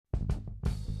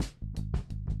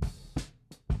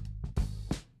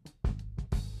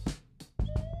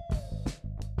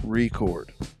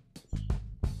record.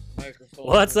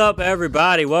 What's up,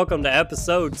 everybody? Welcome to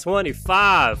episode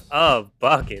 25 of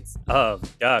Buckets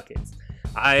of Duckets.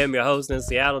 I am your host in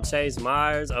Seattle, Chase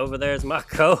Myers. Over there is my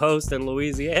co-host in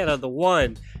Louisiana, the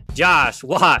one, Josh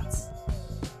Watts.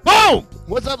 Boom!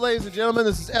 What's up, ladies and gentlemen?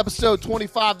 This is episode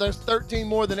 25. There's 13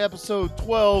 more than episode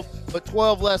 12, but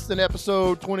 12 less than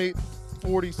episode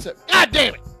 47. God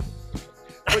damn it!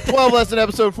 But 12 less than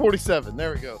episode 47.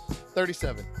 There we go.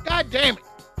 37. God damn it!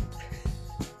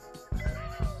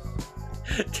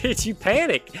 Did you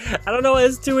panic? I don't know.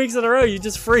 It's 2 weeks in a row. You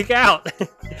just freak out.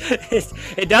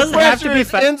 It doesn't have to be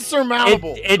fast.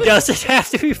 Insurmountable. It doesn't have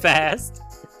to be fast.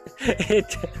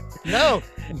 No.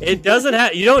 It doesn't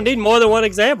have. You don't need more than one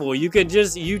example. You can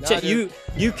just you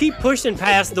keep pushing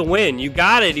past the win. You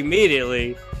got it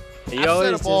immediately. And you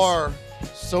I set a bar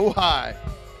so high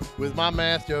with my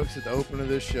math jokes at the opening of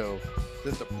this show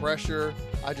that the pressure,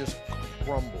 I just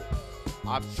crumble.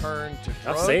 I've turned to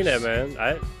drugs. I've seen it,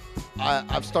 man.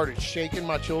 I've started shaking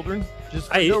my children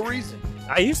just for no reason.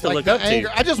 I used to look up to you.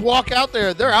 I just walk out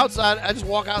there. They're outside. I just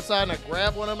walk outside and I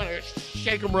grab one of them and I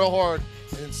shake them real hard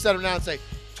and then set them down and say,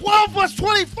 12 plus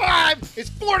 25 is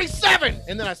 47.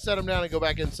 And then I set them down and go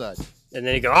back inside. And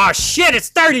then you go, oh shit, it's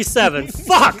 37.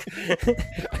 Fuck.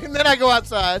 And then I go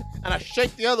outside and I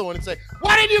shake the other one and say,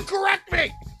 why did you correct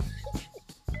me?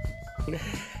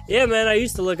 Yeah, man, I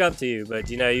used to look up to you, but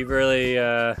you know, you've really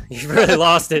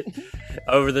lost it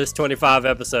over this 25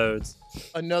 episodes.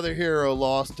 Another hero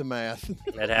lost to math.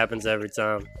 That happens every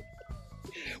time.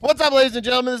 What's up, ladies and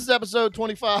gentlemen? This is episode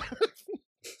 25.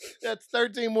 That's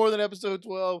 13 more than episode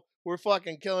 12. We're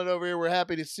fucking killing it over here. We're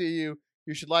happy to see you.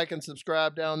 You should like and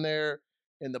subscribe down there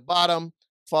in the bottom.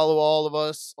 Follow all of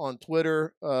us on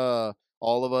Twitter. All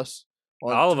of us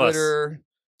on Twitter.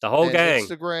 The whole gang.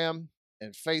 Instagram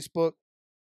and Facebook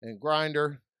and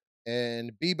Grindr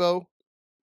and Bebo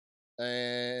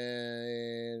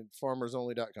and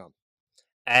farmersonly.com.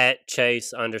 At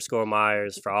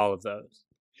Chase_Myers for all of those.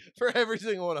 For every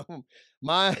single one of them.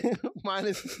 Mine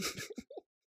is...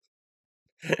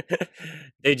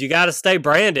 Dude, you got to stay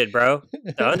branded, bro.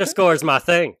 The underscore is my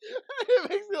thing. It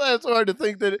makes me laugh so hard to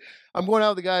think that I'm going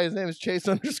out with a guy. His name is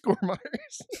Chase_Myers.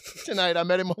 Tonight, I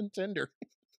met him on Tinder.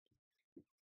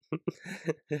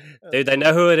 Dude, they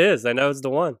know who it is. They know it's the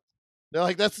one. They're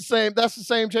like, that's the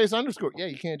same Chase underscore. Yeah,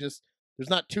 you can't just... There's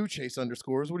not two Chase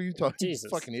underscores. What are you talking? Jesus. You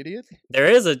fucking idiot. There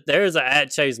is a at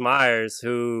Chase Myers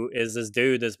who is this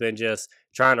dude that's been just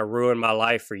trying to ruin my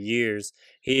life for years.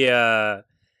 He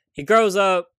grows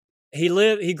up.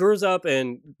 He grows up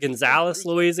in Gonzales,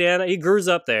 Louisiana. He grows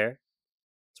up there.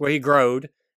 It's where he growed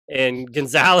in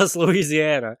Gonzales,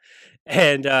 Louisiana,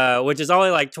 and which is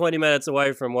only like 20 minutes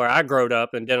away from where I growed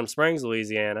up in Denham Springs,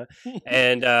 Louisiana.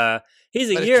 And he's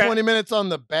a year 20 minutes on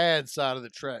the bad side of the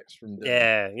tracks from Denham.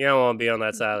 Yeah, you don't want to be on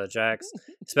that side of the tracks,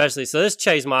 especially. So this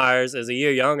Chase Myers is a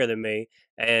year younger than me,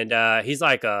 and he's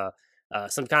like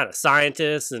some kind of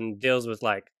scientist and deals with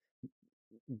like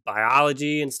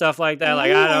biology and stuff like that.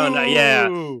 Like, I don't know. Yeah.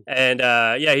 And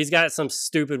he's got some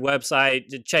stupid website,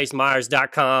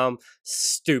 chasemyers.com.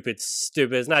 Stupid.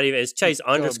 It's not even, it's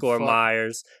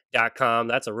chase_myers.com.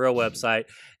 That's a real website.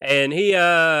 And he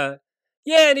and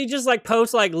he just like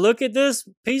posts like, look at this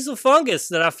piece of fungus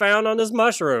that I found on this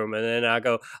mushroom. And then I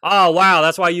go, oh wow,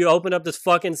 that's why you opened up this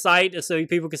fucking site so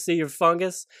people can see your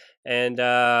fungus. And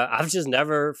I've just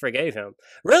never forgave him.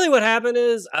 Really what happened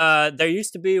is there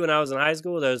used to be, when I was in high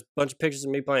school, there was a bunch of pictures of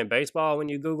me playing baseball when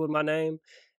you Googled my name.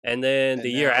 And then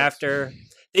the year after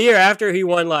he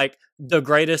won like the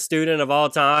greatest student of all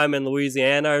time in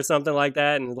Louisiana or something like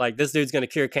that. And like, this dude's going to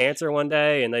cure cancer one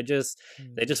day. And they just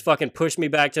fucking pushed me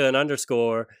back to an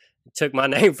underscore, took my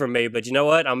name from me. But you know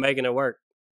what? I'm making it work.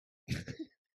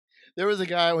 There was a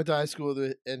guy I went to high school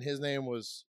with, and his name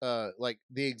was like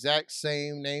the exact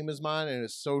same name as mine, and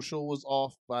his social was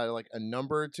off by like a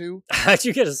number or two. How'd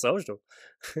you get a social?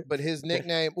 But his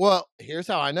nickname, well, here's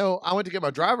how I know. I went to get my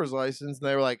driver's license, and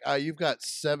they were like, you've got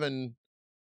 7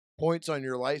 points on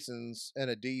your license and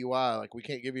a DUI. Like, we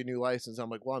can't give you a new license. I'm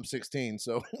like, well, I'm 16,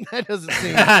 so that doesn't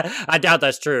seem... I doubt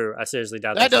that's true. I seriously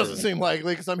doubt that doesn't seem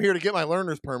likely, because I'm here to get my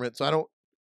learner's permit, so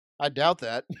I doubt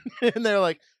that. And they're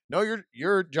like, no,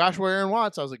 you're Joshua Aaron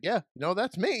Watts. I was like, yeah,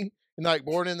 that's me. And like,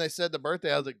 born in, they said the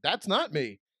birthday. I was like, that's not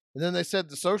me. And then they said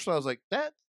the social. I was like,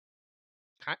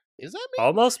 is that me?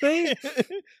 Almost me?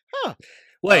 Huh.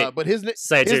 Wait, but his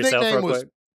say it to yourself real quick.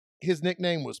 His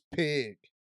nickname was Pig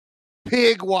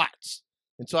Watts.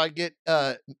 And so I get,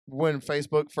 when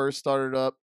Facebook first started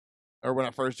up, or when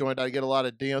I first joined, I get a lot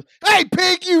of DMs. Hey,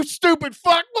 Pig, you stupid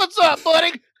fuck. What's up,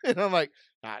 buddy? And I'm like,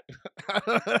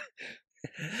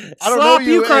 I don't know Slop,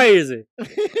 you, you crazy.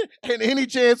 And any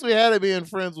chance we had of being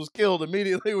friends was killed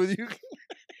immediately with you.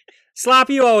 Slop,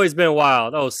 you always been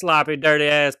wild. Oh, sloppy, dirty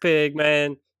ass pig,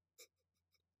 man.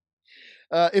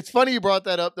 It's funny you brought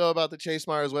that up though about the Chase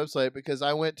Myers website because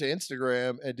I went to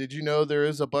Instagram and did you know there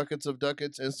is a Buckets of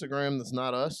Ducats Instagram that's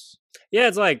not us? Yeah,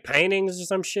 it's like paintings or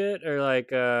some shit, or like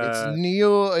It's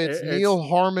Neil. It's Neil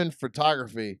Harmon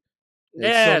Photography.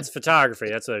 It's photography.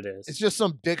 That's what it is. It's just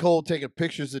some dickhole taking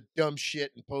pictures of dumb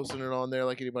shit and posting it on there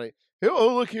like anybody.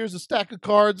 Oh, look, here's a stack of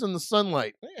cards in the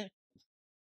sunlight.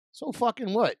 So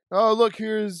fucking what? Oh, look,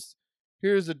 here's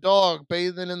a dog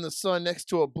bathing in the sun next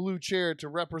to a blue chair to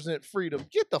represent freedom.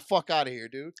 Get the fuck out of here,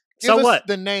 dude. Give us what?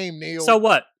 The name, Neil. So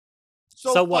what?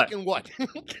 So fucking what?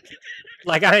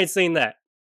 Like, I ain't seen that.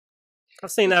 I've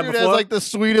seen that Dude before. has like the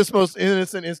sweetest, most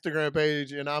innocent Instagram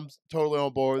page, and I'm totally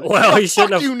on board. Well, he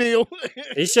shouldn't have. You, Neil.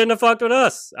 He shouldn't have fucked with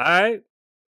us. All right.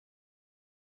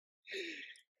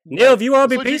 Neil, if you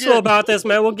want to be peaceful about this,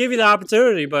 man, we'll give you the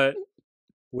opportunity, but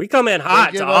we come in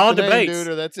hot to all debates. Dude,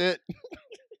 or that's it.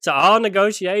 To all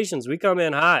negotiations, we come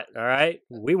in hot, all right?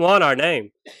 We want our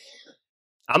name.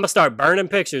 I'm going to start burning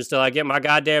pictures till I get my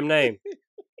goddamn name.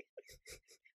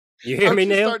 You hear me,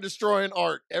 Neil? Start destroying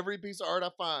art. Every piece of art I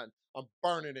find, I'm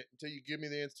burning it until you give me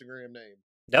the Instagram name.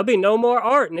 There'll be no more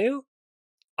art, Neil.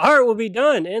 Art will be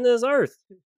done in this earth.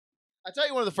 I tell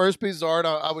you one of the first pieces of art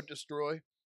I would destroy.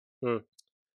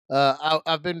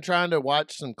 I've been trying to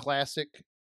watch some classic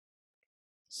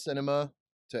cinema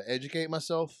to educate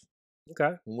myself.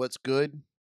 Okay. On what's good,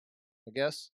 I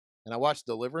guess. And I watched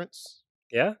Deliverance.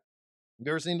 Yeah? Have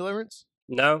you ever seen Deliverance?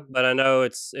 No, but I know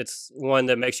it's one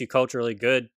that makes you culturally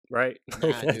good, right?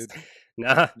 Nah, dude.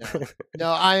 Nah.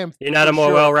 No, I am. You're not a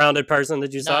more well-rounded person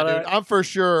that you saw that? Dude, I'm for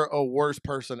sure a worse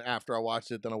person after I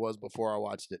watched it than I was before I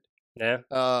watched it. Yeah.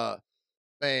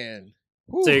 Man.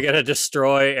 Whew. So you're gonna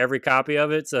destroy every copy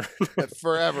of it? So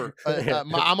forever.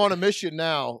 I'm on a mission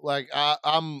now. Like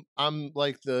I'm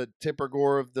like the Tipper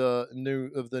Gore of the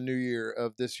new year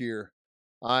of this year.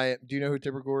 Do you know who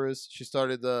Tipper Gore is? She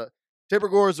started Tipper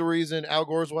Gore is the reason. Al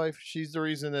Gore's wife. She's the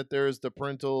reason that there's the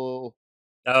parental.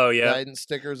 Oh yeah. Guidance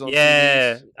stickers on.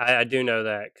 Yeah, TVs. I do know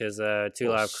that because Two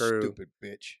Live Crew. Stupid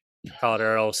bitch. Called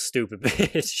her old stupid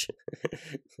bitch.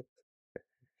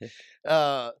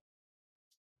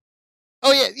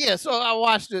 Oh yeah. So I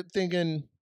watched it thinking,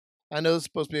 I know it's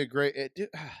supposed to be a great.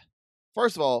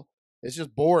 First of all, it's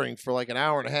just boring for like an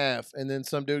hour and a half, and then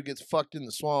some dude gets fucked in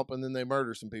the swamp, and then they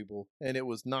murder some people, and it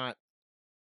was not.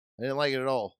 I didn't like it at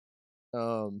all.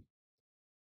 You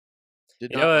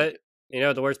know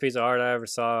what the worst piece of art I ever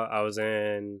saw? I was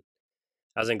in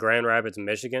Grand Rapids,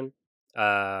 Michigan.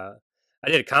 I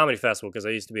did a comedy festival because I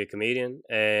used to be a comedian,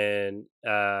 and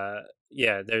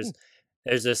there's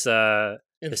this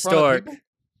historic.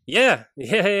 Yeah.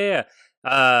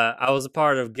 I was a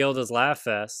part of Gilda's Laugh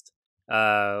Fest,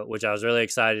 which I was really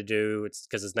excited to do. It's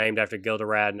because it's named after Gilda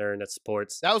Radner and it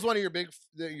supports. That was one of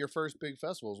your first big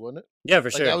festivals, wasn't it? Yeah,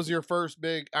 for sure. That was your first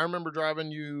big. I remember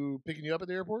picking you up at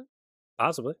the airport.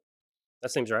 Possibly. That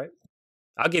seems right.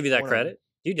 I'll give you that credit.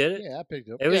 You did it. Yeah, I picked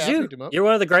him. It was you. You're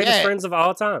one of the greatest friends of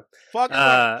all time. Fucking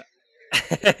right.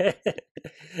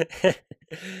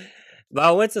 But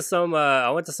I went to some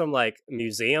like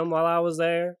museum while I was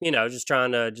there. You know, just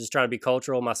trying to be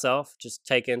cultural myself, just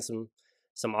take in some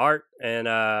art, and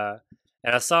I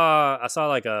saw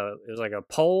like it was like a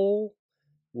pole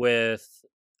with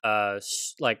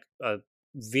like a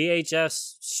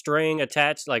VHS string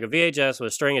attached, like a VHS with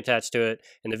a string attached to it,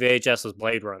 and the VHS was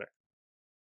Blade Runner.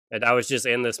 And I was just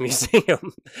in this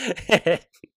museum.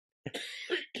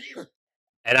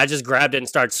 And I just grabbed it and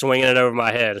started swinging it over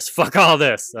my head. It's fuck all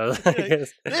this. I was like,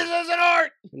 this isn't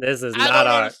art. This is not art. I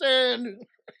don't understand.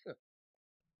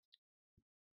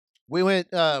 We went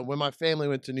when my family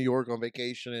went to New York on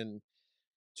vacation in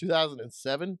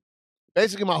 2007.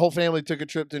 Basically, my whole family took a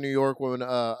trip to New York when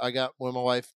my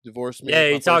wife divorced me. Yeah,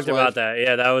 you talked about that.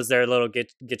 Yeah, that was their little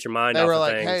get your mind off of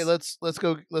things. They were like, hey,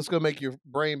 let's go make your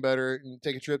brain better and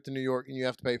take a trip to New York, and you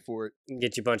have to pay for it.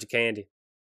 Get you a bunch of candy.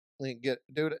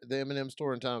 Dude, the M&M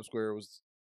store in Times Square was.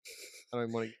 I don't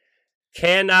even want to.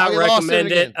 Cannot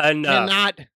recommend it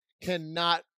enough.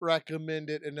 Cannot recommend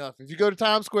it enough. If you go to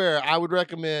Times Square, I would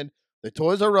recommend the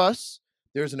Toys R Us.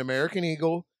 There's an American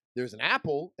Eagle. There's an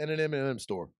Apple and an M&M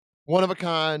store. One of a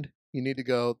kind. You need to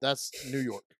go. That's New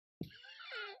York.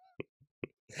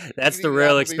 That's the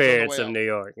real experience of New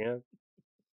York. Yeah.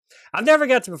 I've never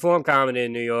got to perform comedy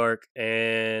in New York,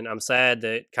 and I'm sad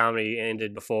that comedy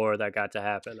ended before that got to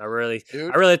happen. I really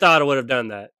thought I would have done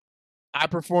that. I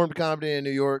performed comedy in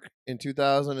New York in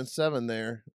 2007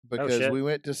 there because we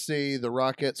went to see the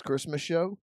Rockettes Christmas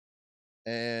show,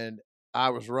 and I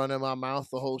was running my mouth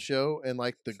the whole show, and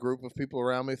like the group of people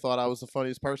around me thought I was the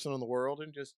funniest person in the world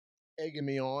and just egging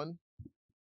me on.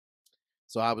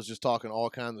 So I was just talking all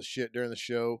kinds of shit during the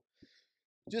show,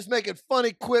 just making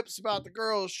funny quips about the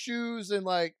girl's shoes and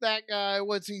like that guy,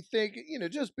 what's he thinking? You know,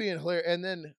 just being hilarious. And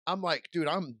then I'm like, dude,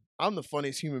 I'm the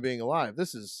funniest human being alive.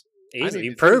 This is Easy.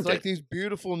 You proved like it. these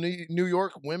beautiful New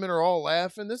York women are all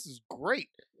laughing. This is great.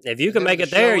 If you can make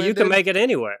it there, you can make it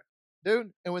anywhere.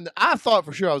 Dude, and when I thought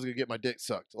for sure I was going to get my dick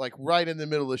sucked, like right in the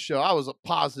middle of the show, I was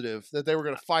positive that they were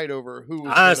going to fight over who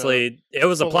was honestly, it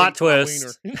was a plot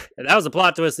twist. That was a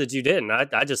plot twist that you didn't.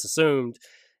 I just assumed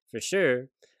for sure.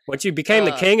 Once you became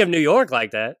the king of New York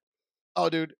like that. Oh,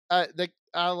 dude, I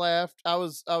laughed. I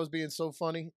was being so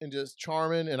funny and just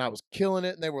charming, and I was killing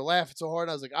it, and they were laughing so hard.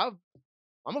 I was like, I'm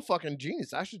a fucking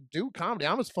genius. I should do comedy.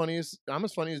 I'm as funny as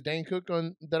Dane Cook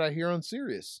that I hear on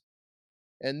Sirius.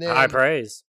 And then high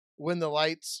praise. When the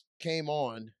lights came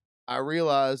on, I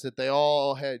realized that they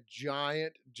all had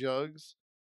giant jugs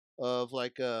of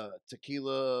like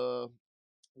tequila.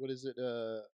 What is it?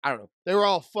 I don't know. They were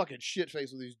all fucking shit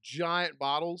faced with these giant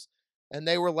bottles, and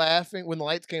they were laughing. When the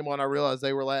lights came on, I realized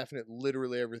they were laughing at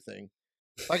literally everything.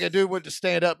 Like a dude went to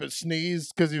stand up and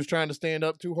sneeze because he was trying to stand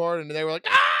up too hard, and they were like,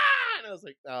 "Ah!" And I was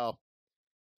like, "Oh,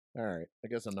 all right. I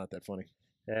guess I'm not that funny."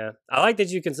 Yeah, I like that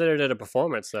you considered it a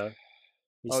performance, though.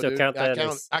 You still count that?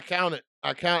 I count it.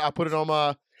 I put it on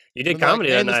my. You did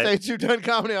comedy that night. In the States, you've done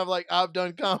comedy. I'm like, I've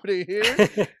done comedy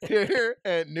here,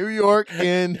 and New York,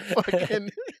 in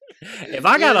fucking. If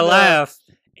I got to laugh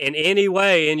in any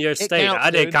way in your state, counts,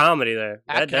 I did dude. comedy there.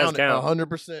 That does count.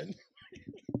 100%.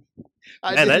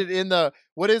 I did it in the,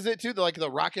 what is it too?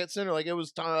 The Rocket Center. Like it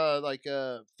was 30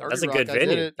 That's a Rock. good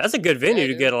venue. That's a good venue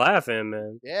to get a laugh in,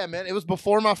 man. Yeah, man. It was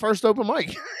before my first open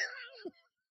mic.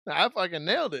 I fucking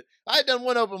nailed it. I had done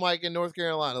one open mic in North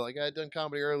Carolina. Like I had done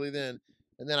comedy early then,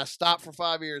 and then I stopped for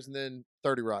 5 years, and then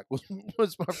 30 Rock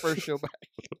was my first show back.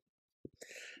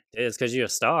 It's because you're a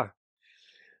star.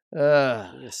 You're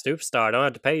a superstar. Don't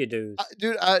have to pay your dues.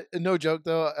 Dude, no joke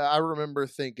though. I remember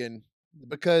thinking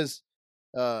because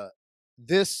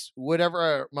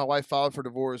whatever my wife filed for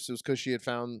divorce, it was because she had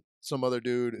found some other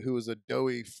dude who was a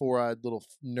doughy, four-eyed little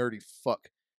nerdy fuck.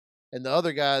 And the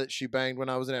other guy that she banged when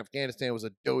I was in Afghanistan was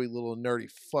a doughy little nerdy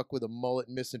fuck with a mullet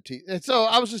and missing teeth. And so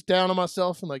I was just down on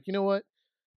myself and like, you know what?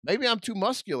 Maybe I'm too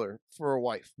muscular for a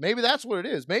wife. Maybe that's what it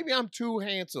is. Maybe I'm too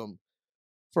handsome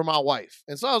for my wife.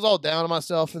 And so I was all down on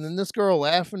myself. And then this girl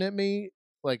laughing at me,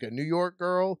 like a New York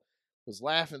girl, was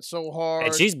laughing so hard.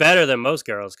 And she's better than most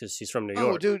girls because she's from New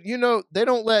York. Oh, dude, you know, they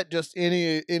don't let just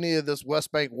any of this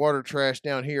West Bank water trash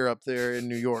down here up there in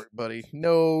New York, buddy.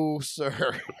 No,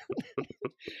 sir.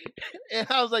 And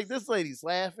I was like, this lady's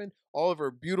laughing. All of her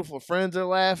beautiful friends are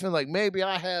laughing. Like, maybe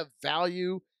I have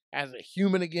value as a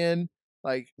human again.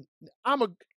 Like,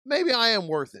 maybe I am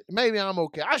worth it. Maybe I'm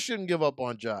okay. I shouldn't give up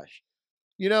on Josh.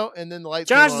 You know, and then the lights.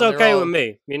 Josh is okay with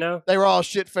me, you know? They were all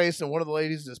shit-faced, and one of the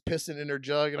ladies just pissing in her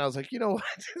jug, and I was like, you know what?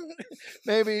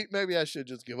 maybe I should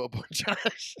just give up on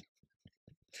Josh.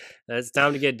 It's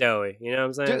time to get doughy. You know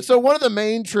what I'm saying? So one of the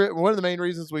main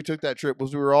reasons we took that trip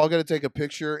was we were all going to take a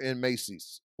picture in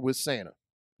Macy's with Santa,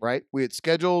 right? We had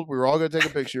scheduled. We were all going to take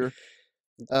a picture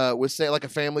with Santa, like a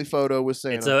family photo with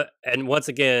Santa. And once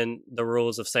again, the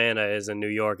rules of Santa is in New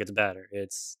York. It's better.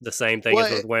 It's the same thing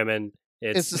as with women.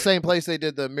 It's the same place they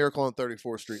did the Miracle on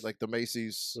 34th Street, like the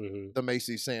Macy's, the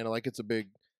Macy's Santa. Like it's a big.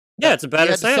 Yeah, it's a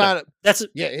better Santa.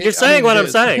 You're saying what I'm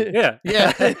saying. Yeah.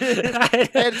 Yeah.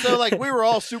 And so like we were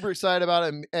all super excited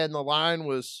about it, and the line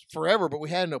was forever, but we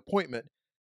had an appointment.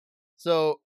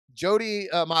 So Jody,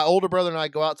 my older brother, and I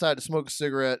go outside to smoke a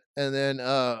cigarette, and then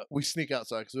we sneak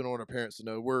outside because we don't want our parents to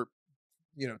know. We're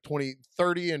 20,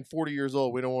 30, and 40 years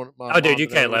old. We don't want my mom dude, you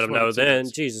can't let them know then.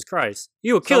 Jesus Christ.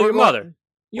 You will kill your mother.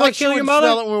 You would kill your mother?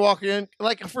 Smell it when we walk in.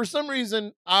 Like, for some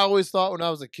reason, I always thought when I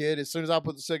was a kid, as soon as I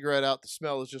put the cigarette out, the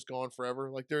smell is just gone forever.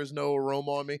 Like, there's no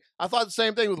aroma on me. I thought the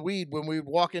same thing with weed when we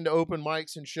walk into open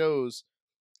mics and shows.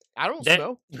 I don't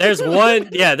smell. There's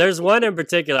one in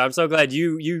particular. I'm so glad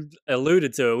you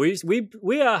alluded to it.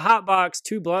 We hotboxed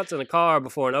 2 blunts in the car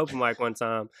before an open mic one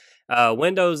time.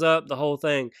 Windows up, the whole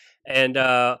thing. And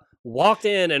walked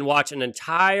in and watched an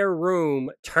entire room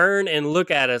turn and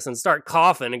look at us and start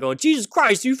coughing and going, Jesus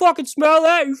Christ, you fucking smell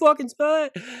that? You fucking smell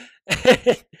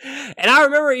it? And I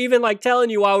remember even like telling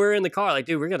you while we were in the car, like,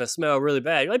 dude, we're going to smell really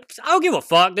bad. You're like, I don't give a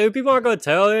fuck, dude. People aren't going to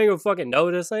tell. They ain't going to fucking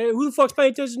notice. Like, who the fuck's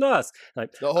paying attention to us?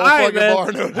 Like, the whole fucking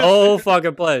bar noticed. The whole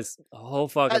fucking place. The whole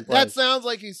fucking place. That sounds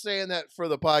like he's saying that for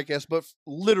the podcast, but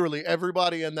literally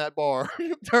everybody in that bar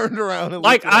turned around and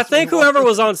like, I think whoever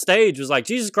was on stage was like,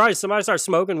 Jesus Christ, somebody started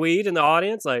smoking weed in the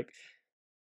audience. Like,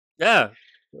 yeah.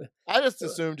 I just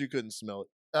assumed you couldn't smell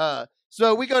it.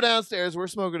 So we go downstairs. We're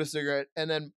smoking a cigarette, and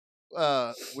then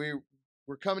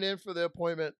we're coming in for the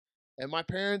appointment. And my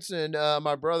parents and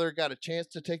my brother got a chance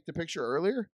to take the picture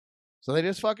earlier, so they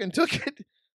just fucking took it.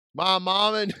 My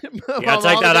mom and you gotta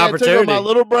take that opportunity. Took my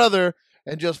little brother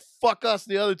and just fuck us.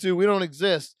 The other two, we don't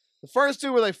exist. The first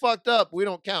two where they fucked up, we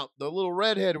don't count. The little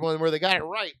redhead one where they got it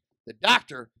right. The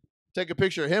doctor, take a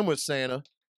picture of him with Santa.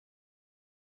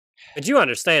 But you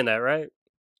understand that, right?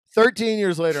 13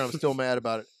 years later, I'm still mad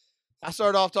about it. I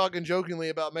started off talking jokingly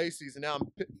about Macy's, and now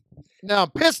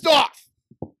I'm pissed off.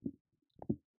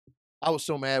 I was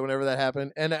so mad whenever that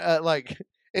happened, and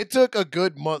it took a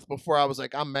good month before I was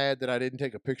like, I'm mad that I didn't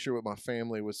take a picture with my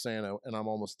family with Santa, and I'm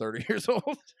almost 30 years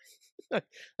old.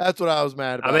 That's what I was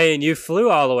mad about. I mean, you flew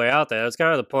all the way out there. That's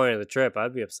kind of the point of the trip.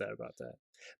 I'd be upset about that.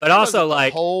 But also,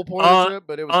 like, the whole point of the trip,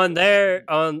 but it was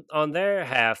on their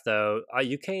half though,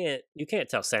 you can't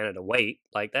tell Santa to wait.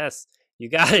 Like you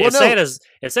got well,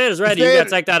 if Santa's ready, you got to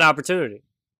take that opportunity.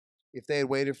 If they had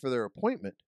waited for their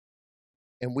appointment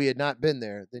and we had not been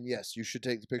there, then yes, you should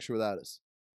take the picture without us.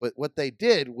 But what they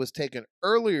did was take an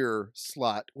earlier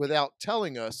slot without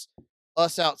telling us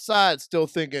outside still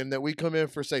thinking that we come in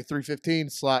for, say,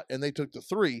 3:15 slot, and they took the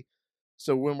 3.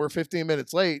 So when we're 15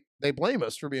 minutes late, they blame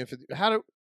us for being 50.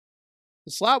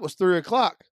 The slot was 3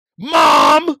 o'clock.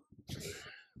 Mom!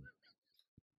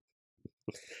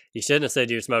 You shouldn't have said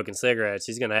you were smoking cigarettes.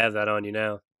 She's going to have that on you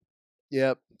now.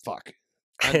 Yep. Fuck.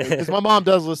 Because my mom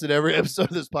does listen to every episode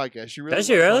of this podcast. She really does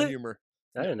she really? Humor.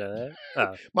 I didn't know that.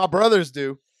 Oh. My brothers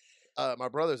do. My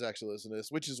brothers actually listen to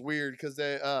this, which is weird because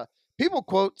they people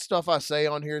quote stuff I say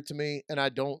on here to me, and I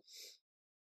don't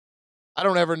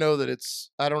ever know that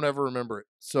I don't ever remember it.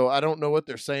 So I don't know what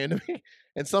they're saying to me.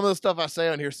 And some of the stuff I say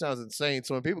on here sounds insane.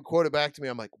 So when people quote it back to me,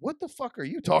 I'm like, what the fuck are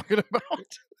you talking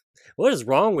about? What is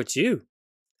wrong with you?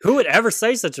 Who would ever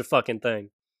say such a fucking thing?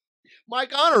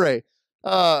 Mike Honoré.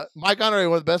 Mike Honoré,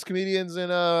 one of the best comedians in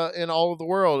all of the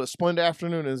world. A Splendid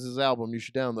Afternoon is his album. You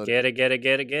should download it.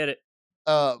 Get it.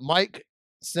 Mike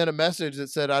sent a message that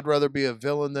said, I'd rather be a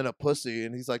villain than a pussy.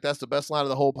 And he's like, that's the best line of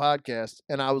the whole podcast.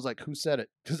 And I was like, who said it?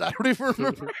 Because I don't even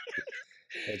remember.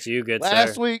 It's you, good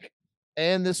Last sir. week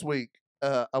and this week,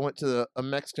 I went to a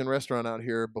Mexican restaurant out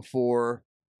here before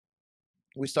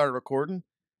we started recording.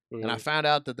 Mm-hmm. And I found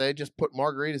out that they just put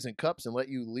margaritas in cups and let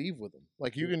you leave with them.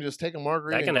 Like, you can just take a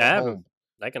margarita and go home.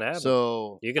 That can happen.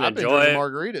 So you can I've enjoy been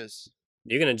margaritas.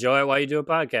 You can enjoy it while you do a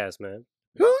podcast, man.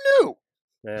 Who knew?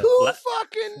 Yeah. Who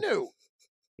fucking knew?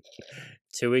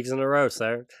 2 weeks in a row,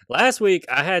 sir. Last week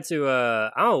I had to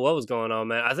I don't know what was going on,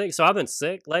 man. I think so. I've been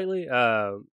sick lately,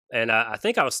 and I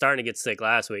think I was starting to get sick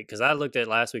last week because I looked at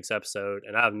last week's episode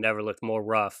and I've never looked more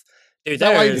rough, dude.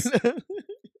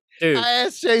 Dude, I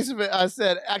asked Jason. I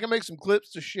said I can make some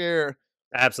clips to share.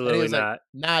 Absolutely not. Like,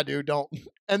 nah, dude, don't.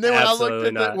 And then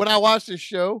when I watched this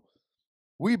show,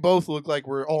 we both look like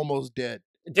we're almost dead.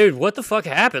 Dude, what the fuck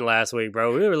happened last week,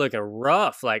 bro? We were looking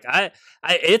rough. Like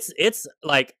it's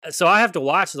like, so I have to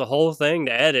watch the whole thing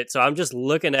to edit. So I'm just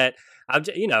looking at, I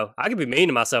could be mean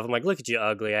to myself. I'm like, look at you,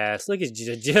 ugly ass. Look at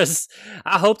you. Just,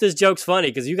 I hope this joke's funny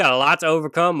because you got a lot to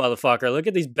overcome, motherfucker. Look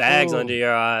at these bags under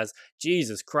your eyes.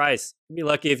 Jesus Christ. You'd be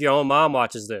lucky if your own mom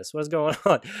watches this. What's going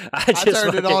on? I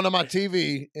turned it on my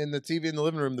TV in the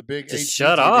living room, the big just HD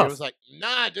shut TV. off. It was like,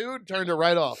 nah, dude, turned it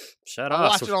right off. Shut off. I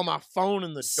watched it on my phone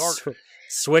in the dark.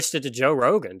 Switched it to Joe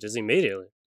Rogan just immediately.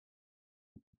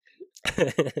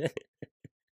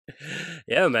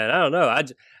 Yeah, man. I don't know.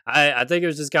 I think it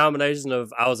was just a combination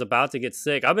of I was about to get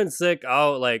sick. I've been sick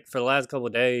for the last couple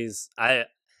of days.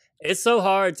 It's so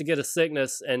hard to get a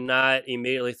sickness and not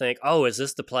immediately think, oh, is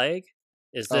this the plague?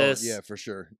 Is this? Oh, yeah, for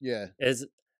sure. Yeah.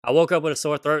 I woke up with a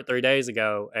sore throat 3 days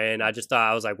ago, and I just thought,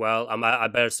 I was like, well, I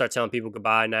better start telling people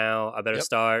goodbye now. I better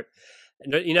start.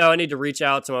 I need to reach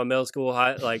out to my middle school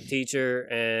teacher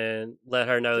and let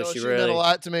her know that she really meant a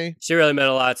lot to me. She really meant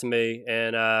a lot to me,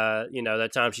 and that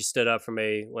time she stood up for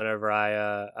me whenever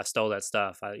I stole that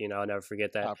stuff. I'll never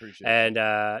forget that. I appreciate it. And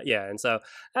and so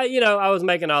I was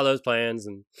making all those plans,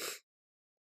 and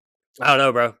I don't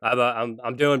know, bro.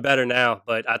 I'm doing better now,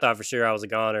 but I thought for sure I was a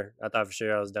goner. I thought for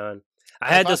sure I was done.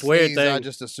 I had this weird thing. I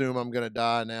just assume I'm gonna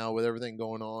die now with everything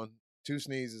going on. 2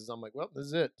 sneezes, I'm like, well, this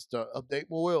is it. It's to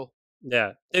update my will.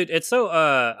 Yeah, dude, it's so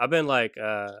I've been like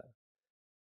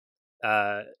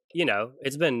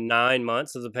it's been 9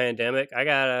 months of the pandemic. I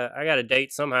got a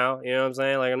date somehow, you know what I'm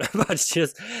saying? Like, I'm not about to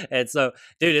just, and so,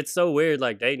 dude, it's so weird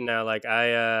like dating now. Like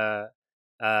I've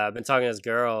been talking to this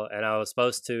girl, and I was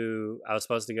supposed to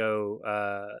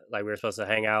go we were supposed to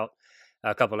hang out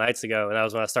a couple nights ago, and that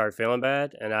was when I started feeling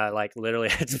bad, and I like literally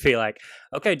had to be like,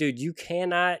 okay, dude, you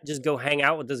cannot just go hang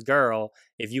out with this girl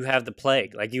if you have the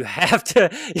plague. Like you have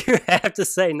to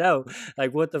say no.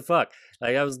 Like what the fuck?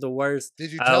 Like that was the worst.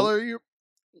 Did you tell her you?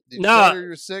 Did you No. tell her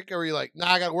you're sick, or were you like, nah,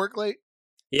 I got to work late?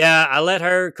 Yeah, I let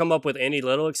her come up with any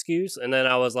little excuse, and then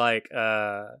I was like,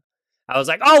 oh,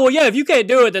 well, yeah, if you can't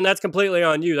do it, then that's completely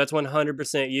on you. That's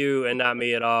 100% you and not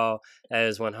me at all. That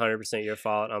is 100% your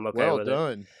fault. I'm okay with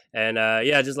done. it. And,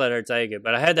 yeah, just let her take it.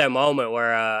 But I had that moment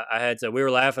where we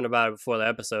were laughing about it before the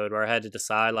episode, where I had to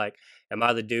decide, like, am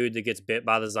I the dude that gets bit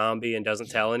by the zombie and doesn't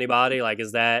tell anybody? Like,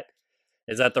 is that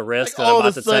the risk like that I'm all about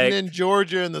of a to sudden take? in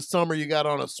Georgia in the summer, you got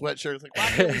on a sweatshirt. It's like, why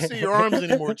can't we see your arms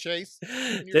anymore, Chase?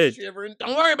 And you're Dude, shivering.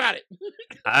 Don't worry about it.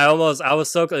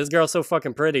 this girl's so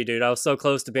fucking pretty, dude. I was so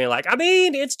close to being like, I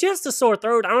mean, it's just a sore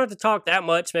throat. I don't have to talk that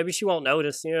much. Maybe she won't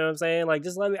notice. You know what I'm saying? Like, I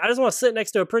just want to sit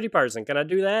next to a pretty person. Can I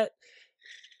do that?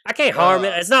 I can't harm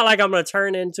it. It's not like I'm going to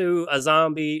turn into a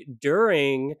zombie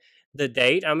during the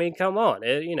date. I mean, come on.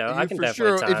 I can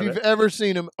definitely time if you've it. ever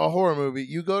seen a horror movie,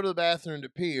 you go to the bathroom to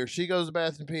pee, or she goes to the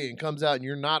bathroom to pee and comes out and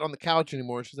you're not on the couch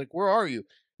anymore. She's like, where are you?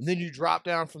 And then you drop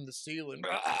down from the ceiling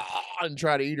and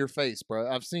try to eat her face, bro.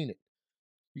 I've seen it.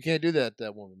 You can't do that to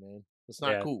that woman, man. That's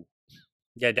not cool.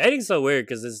 Yeah, dating's so weird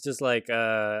because it's just like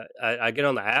I get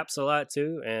on the apps a lot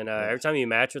too, and every time you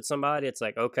match with somebody, it's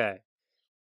like, okay,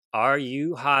 are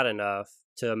you hot enough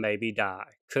to maybe die?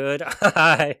 Could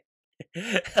I?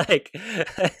 Like,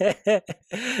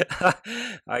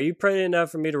 are you pretty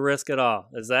enough for me to risk it all?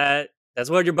 That's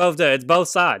what you're both doing? It's both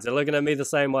sides. They're looking at me the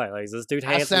same way. Like, is this dude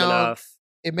handsome enough?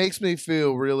 It makes me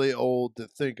feel really old to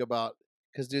think about,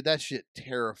 because dude, that shit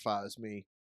terrifies me.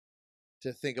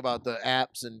 To think about the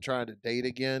apps and trying to date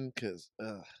again, because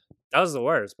that was the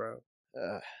worst, bro.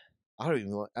 I don't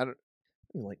even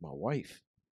like my wife.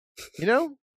 You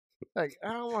know, like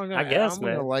I'm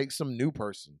gonna like some new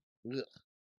person. Ugh. I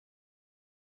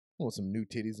want some new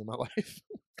titties in my life.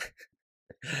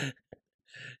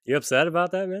 You upset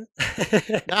about that, man?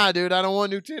 Nah, dude, I don't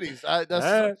want new titties.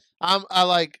 I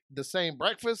like the same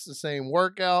breakfast, the same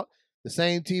workout, the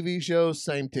same TV shows,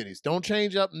 same titties. Don't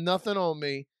change up nothing on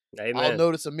me. Amen. I'll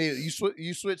notice immediately.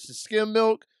 You switch to skim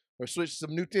milk or switch to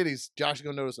some new titties, Josh is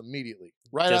gonna notice immediately.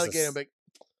 Right out of the gate, I'm like,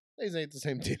 these ain't the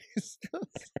same titties.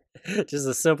 Just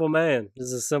a simple man.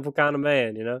 Just a simple kind of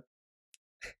man, you know?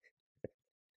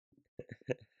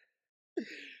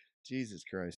 Jesus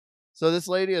Christ. So this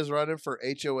lady is running for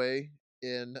HOA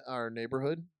in our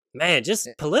neighborhood. Man, just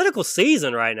political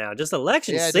season right now. Just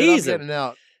election season. Dude, I'm getting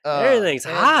out. Everything's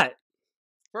hot.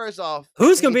 First off,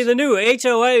 who's going to be the new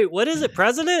HOA? What is it,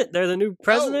 president? They're the new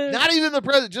president? No, not even the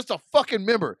president, just a fucking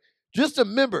member. Just a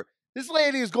member. This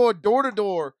lady is going door to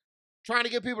door trying to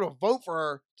get people to vote for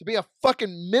her to be a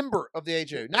fucking member of the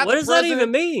HOA. What does that even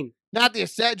mean? Not the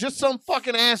just some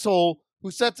fucking asshole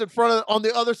who sits in front of on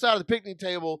the other side of the picnic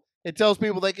table and tells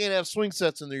people they can't have swing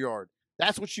sets in their yard.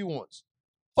 That's what she wants.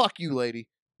 Fuck you, lady.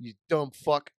 You dumb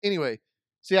fuck. Anyway,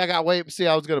 I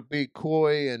was going to be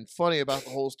coy and funny about the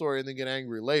whole story and then get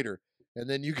angry later. And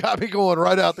then you got me going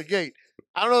right out the gate.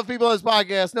 I don't know if people on this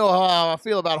podcast know how I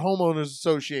feel about homeowners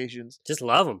associations. Just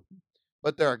love them.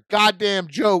 But they're a goddamn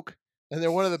joke, and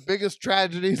they're one of the biggest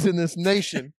tragedies in this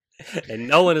nation. And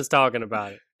no one is talking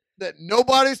about it. That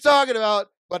nobody's talking about.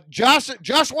 But Josh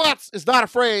Watts is not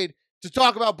afraid to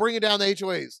talk about bringing down the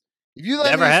HOAs. If you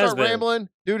let me start rambling,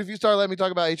 dude, if you start letting me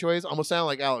talk about HOAs, I'm going to sound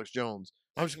like Alex Jones.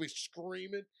 I'm just going to be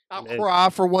screaming. I'll cry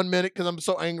for 1 minute because I'm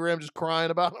so angry. I'm just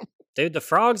crying about them. Dude, the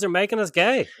frogs are making us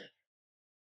gay.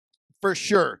 For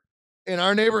sure. In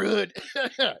our neighborhood,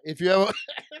 if you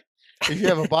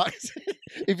have a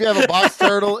box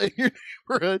turtle in your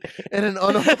neighborhood and an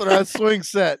unauthorized swing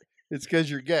set, it's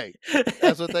because you're gay.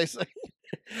 That's what they say.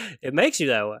 It makes you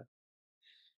that way.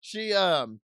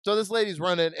 So this lady's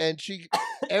running, and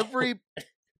all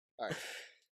right.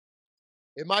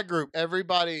 In my group, every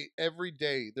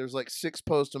day, there's like 6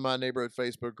 posts in my neighborhood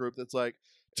Facebook group that's like,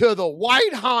 to the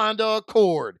white Honda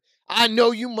Accord. I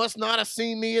know you must not have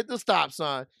seen me at the stop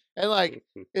sign. And like,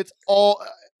 it's all,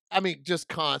 just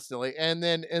constantly. And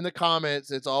then in the comments,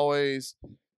 it's always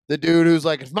the dude who's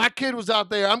like, if my kid was out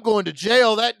there, I'm going to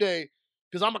jail that day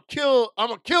because I'm gonna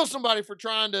kill somebody for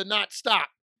trying to not stop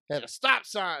at a stop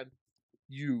sign.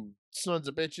 You sons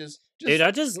of bitches. Dude,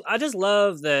 I just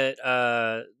love that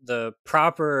the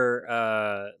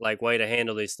proper way to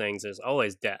handle these things is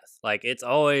always death. Like it's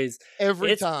always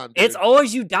every time. Dude. It's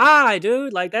always you die,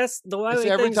 dude. Like that's the way things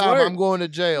every time work. I'm going to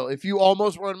jail. If you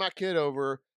almost run my kid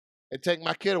over and take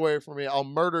my kid away from me, I'll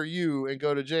murder you and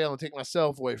go to jail and take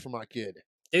myself away from my kid.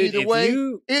 Dude,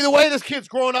 either way, this kid's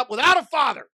growing up without a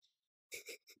father.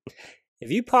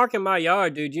 If you park in my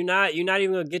yard, dude, you're not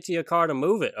even gonna get to your car to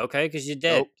move it, okay? Because you're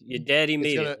dead. Nope. You're dead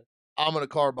immediately. I'm gonna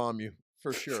car bomb you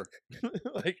for sure,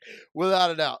 like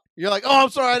without a doubt. You're like, oh, I'm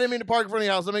sorry, I didn't mean to park in front of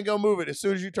your house. Let me go move it. As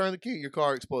soon as you turn the key, your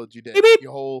car explodes. You dead. Beep, beep.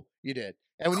 You dead.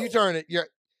 And when you turn it,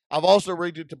 I've also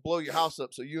rigged it to blow your house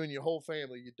up, so you and your whole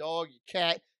family, your dog, your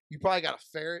cat, you probably got a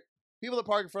ferret. People that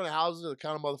park in front of houses are the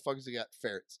kind of motherfuckers that got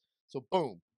ferrets. So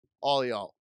boom, all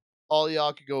y'all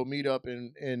could go meet up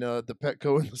in the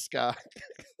Petco in the sky.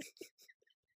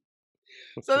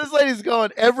 So this lady's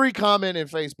going. Every comment in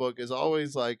Facebook is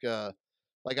always like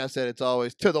I said, it's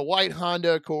always to the white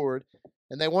Honda Accord,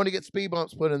 and they want to get speed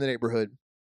bumps put in the neighborhood.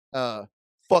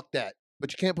 Fuck that.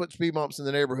 But you can't put speed bumps in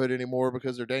the neighborhood anymore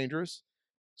because they're dangerous.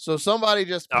 So somebody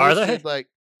just posted like,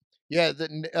 yeah,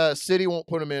 the city won't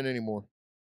put them in anymore.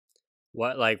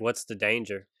 What? Like, what's the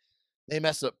danger? They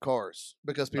mess up cars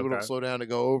because people don't slow down to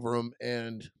go over them.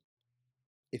 And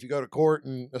if you go to court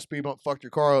and a speed bump fucked your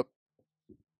car up,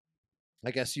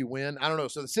 I guess you win. I don't know.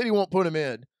 So the city won't put them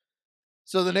in.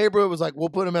 So the neighborhood was like, we'll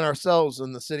put them in ourselves.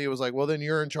 And the city was like, well, then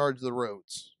you're in charge of the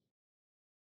roads.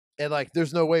 And like,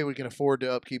 there's no way we can afford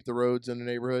to upkeep the roads in the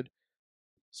neighborhood.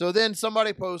 So then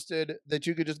somebody posted that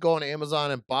you could just go on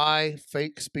Amazon and buy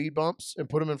fake speed bumps and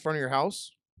put them in front of your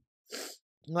house.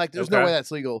 Like, there's no way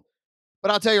that's legal.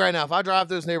 But I'll tell you right now, if I drive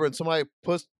through this neighborhood and somebody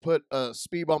put a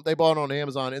speed bump they bought on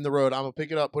Amazon in the road, I'm going to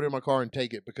pick it up, put it in my car, and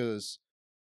take it because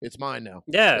it's mine now.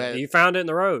 Yeah, you found it in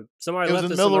the road. Somebody left it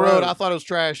was in the middle of the road. I thought it was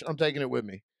trash. I'm taking it with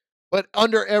me. But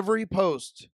under every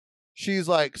post, she's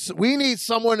like, we need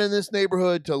someone in this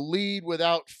neighborhood to lead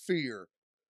without fear.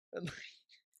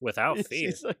 Without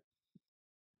fear? Like,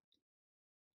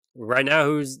 right now,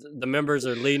 who's the members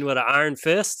are leading with an iron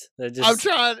fist? I'm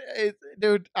trying,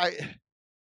 dude.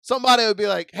 Somebody would be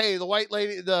like, "Hey, the white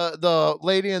lady, the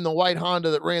lady in the white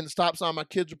Honda that ran the stop sign. My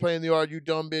kids are playing in the yard. You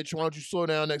dumb bitch. Why don't you slow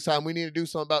down next time? We need to do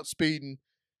something about speeding."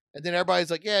 And then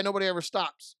everybody's like, "Yeah, nobody ever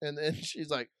stops." And then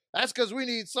she's like, "That's because we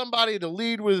need somebody to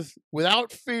lead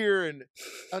without fear." And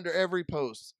under every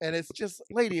post, and it's just,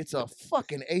 lady, it's a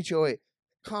fucking HOA.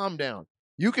 Calm down.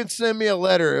 You can send me a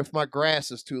letter if my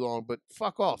grass is too long, but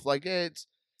fuck off. Like it's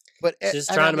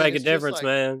just trying to make a difference,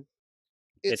 man.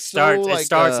 It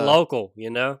starts local, you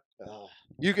know.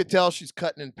 You could tell she's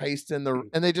cutting and pasting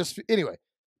and they just anyway.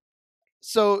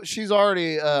 So she's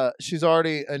already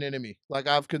an enemy. Like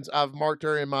I've marked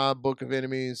her in my book of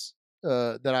enemies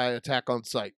that I attack on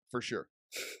sight for sure.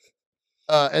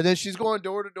 And then she's going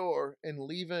door to door and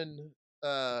leaving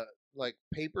like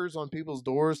papers on people's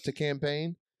doors to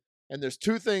campaign. And there's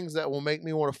two things that will make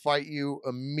me want to fight you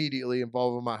immediately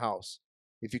involving my house.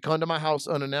 If you come to my house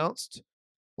unannounced,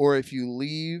 or if you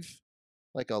leave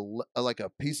like a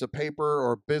piece of paper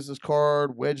or a business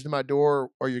card wedged in my door,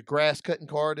 or your grass cutting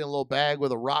card in a little bag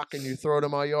with a rock and you throw it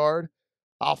in my yard,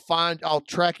 I'll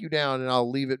track you down and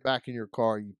I'll leave it back in your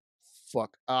car. You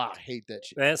fuck. I hate that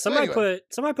shit. Man, somebody put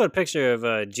a picture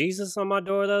of Jesus on my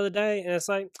door the other day, and it's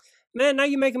like, man, now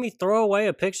you're making me throw away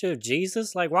a picture of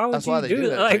Jesus? Like, why would you do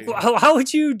that? Like, why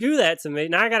would you do that to me?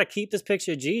 Now I got to keep this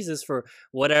picture of Jesus for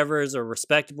whatever is a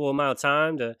respectable amount of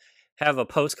time to have a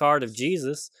postcard of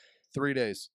Jesus. 3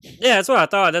 days. Yeah, that's what I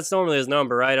thought. That's normally his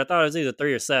number, right? I thought it was either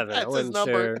 3 or 7. That's I wasn't his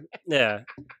number. sure. Yeah.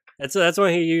 That's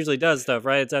when he usually does stuff,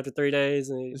 right? It's after 3 days.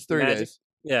 And it's 3 days.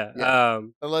 Yeah.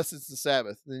 Unless it's the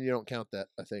Sabbath, then you don't count that,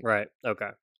 I think. Right.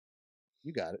 Okay.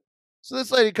 You got it. So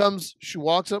this lady comes, she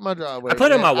walks up my driveway. I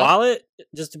put it in my wallet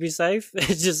just to be safe. I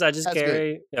just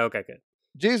carry. Good. Yeah, okay, good.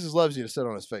 Jesus loves you to sit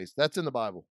on his face. That's in the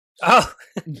Bible. Oh.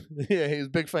 Yeah, he's a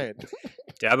big fan.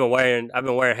 Dude, I've been wearing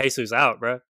Jesus out,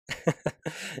 bro. I've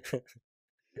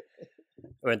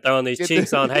been throwing these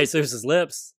cheeks on Jesus's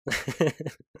lips.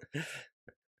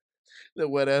 The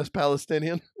wet ass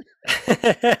Palestinian.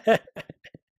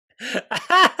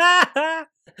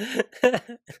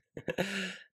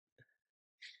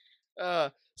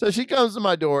 So she comes to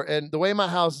my door, and the way my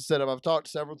house is set up, I've talked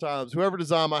several times. Whoever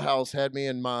designed my house had me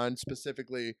in mind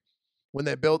specifically when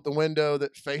they built the window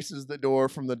that faces the door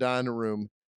from the dining room,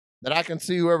 that I can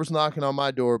see whoever's knocking on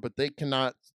my door, but they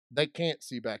can't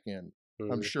see back in.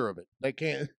 Mm-hmm. I'm sure of it. They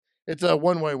can't. It's a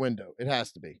one-way window. It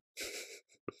has to be.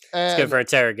 It's good for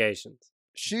interrogations.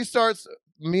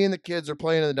 Me and the kids are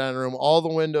playing in the dining room. All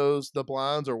the windows, the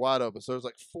blinds are wide open. So there's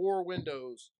like 4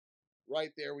 windows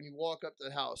right there. When you walk up to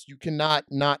the house, you cannot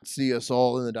not see us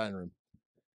all in the dining room.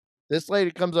 This lady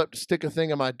comes up to stick a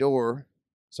thing in my door.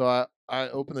 So I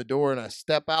open the door and I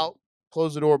step out,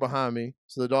 close the door behind me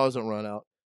so the dogs don't run out.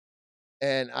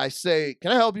 And I say,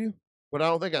 "Can I help you?" But I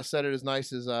don't think I said it as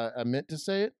nice as I meant to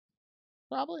say it.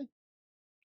 Probably.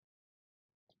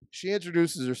 She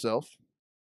introduces herself,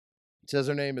 says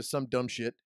her name is some dumb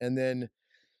shit, and then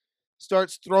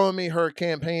starts throwing me her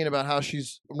campaign about how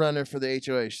she's running for the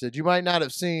HOA. She said, "You might not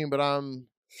have seen, but I'm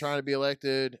trying to be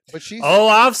elected." But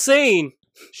I've seen.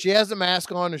 She has a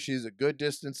mask on and she's a good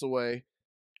distance away.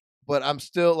 But I'm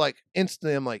still like,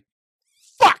 instantly, I'm like,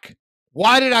 fuck.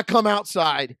 Why did I come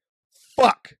outside?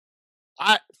 Fuck.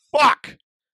 Fuck.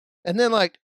 And then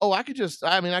like, oh, I could just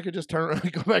turn around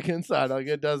and go back inside. Like,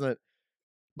 it doesn't.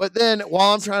 But then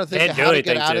while I'm trying to think of how to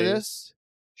get out of this,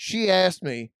 she asked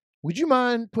me, "Would you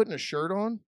mind putting a shirt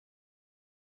on?"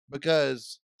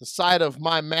 Because the sight of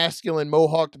my masculine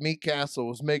mohawked meat castle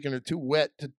was making her too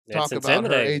wet to talk about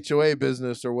her HOA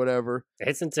business or whatever.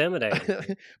 It's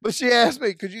intimidating. But she asked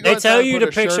me, "Could you?" They tell you to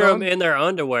picture them in their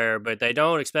underwear, but they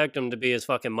don't expect them to be as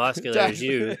fucking muscular as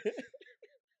you.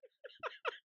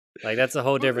 Like, that's a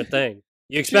whole different thing.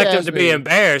 You expect them to be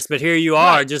embarrassed, but here you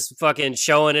are, just fucking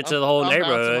showing it to the whole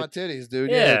neighborhood. My titties, dude.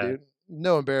 Yeah, dude.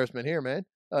 No embarrassment here, man.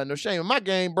 No shame in my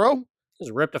game, bro.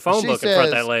 Just ripped a phone book in front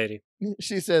of that lady.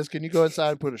 She says, "Can you go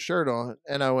inside and put a shirt on?"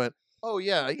 And I went, "Oh,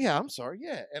 yeah, I'm sorry,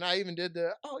 yeah." And I even did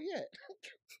oh, yeah.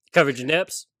 Covered your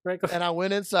nips? Right? And I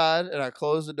went inside, and I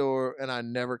closed the door, and I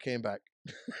never came back.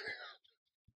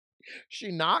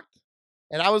 She knocked,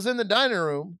 and I was in the dining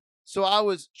room,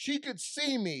 so she could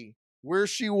see me where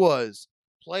she was,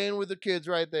 playing with the kids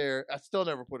right there. I still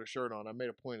never put a shirt on. I made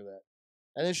a point of that.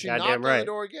 And then she knocked on the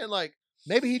door again, like,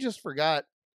 maybe he just forgot.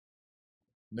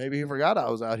 Maybe he forgot I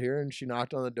was out here, and she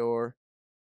knocked on the door.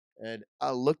 And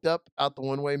I looked up out the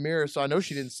one-way mirror, so I know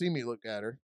she didn't see me look at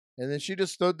her. And then she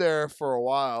just stood there for a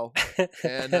while.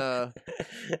 And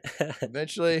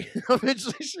eventually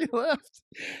she left.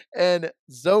 And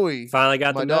Zoe, finally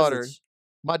got the message.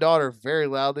 My daughter very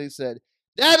loudly said,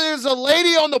 "Dad, there's a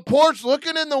lady on the porch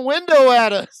looking in the window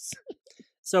at us."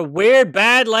 It's a weird,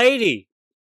 bad lady.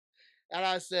 And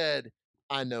I said,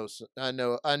 I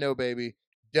know, baby.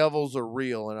 Devils are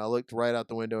real." And I looked right out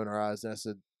the window in her eyes and I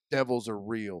said, "Devils are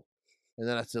real." And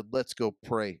then I said, "Let's go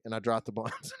pray." And I dropped the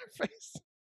blinds in her face.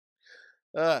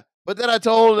 But then I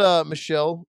told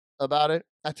Michelle about it.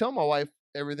 I tell my wife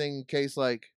everything in case,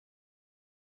 like,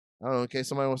 I don't know, in case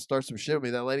somebody wants to start some shit with me.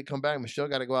 That lady come back, Michelle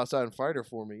got to go outside and fight her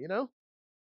for me, you know?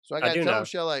 So I got to tell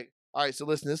Michelle, like, all right, so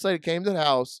listen, this lady came to the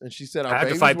house and she said, "I have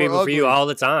to fight people ugly for you all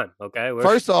the time." Okay.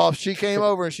 First off, she came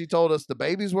over and she told us the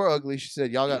babies were ugly. She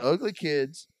said, "Y'all got ugly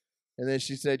kids." And then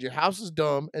she said, "Your house is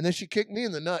dumb." And then she kicked me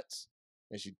in the nuts.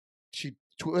 And she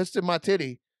twisted my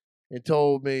titty and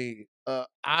told me,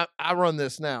 I run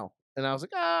this now. And I was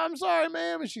like, "I'm sorry,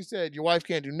 ma'am." And she said, "Your wife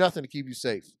can't do nothing to keep you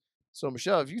safe." So,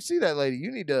 Michelle, if you see that lady, you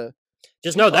need to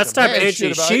just know that's the type of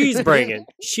energy she's bringing.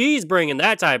 She's bringing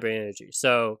that type of energy.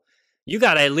 So you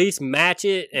got to at least match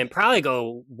it and probably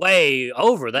go way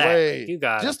over that. You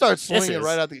got just start swinging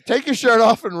right out take your shirt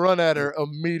off and run at her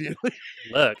immediately.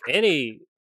 Look, any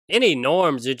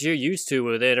norms that you're used to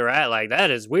with interact like that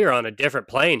is we're on a different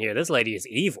plane here. This lady is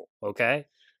evil, okay?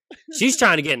 She's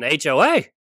trying to get an HOA.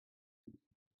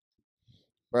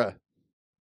 Bruh.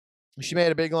 She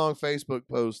made a big long Facebook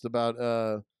post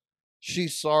about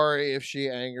she's sorry if she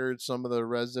angered some of the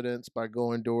residents by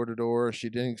going door to door. She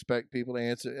didn't expect people to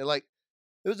answer. Like,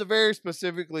 it was a very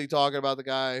specifically talking about the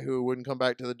guy who wouldn't come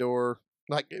back to the door.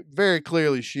 Like, very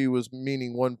clearly she was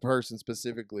meaning one person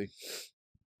specifically.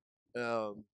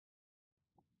 Did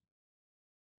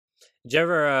you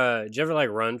ever like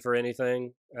run for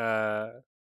anything?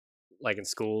 Like in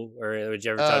school, or would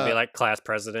you ever try to be like class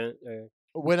president?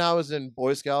 When I was in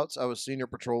Boy Scouts, I was senior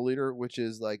patrol leader, which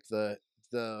is like the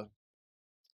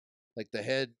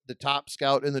top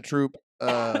scout in the troop,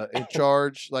 in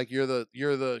charge. Like you're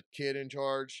the kid in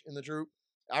charge in the troop.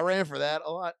 I ran for that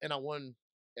a lot, and I won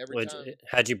every time.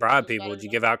 How'd you bribe people? Did you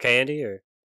give out candy or?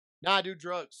 Nah, I do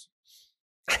drugs.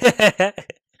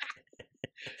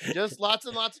 Just lots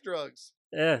and lots of drugs.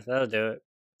 Yeah, that'll do it.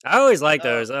 I always like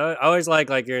those. I always like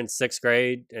you're in 6th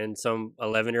grade and some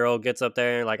 11-year-old gets up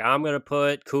there and like, "I'm going to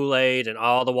put Kool-Aid in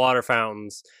all the water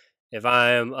fountains if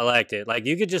I'm elected." Like,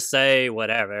 you could just say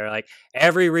whatever. Like,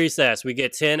 every recess, we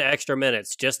get 10 extra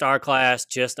minutes. Just our class,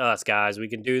 just us, guys. We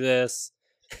can do this.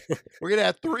 We're going to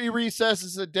have 3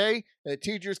 recesses a day, and the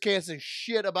teachers can't say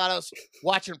shit about us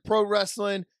watching pro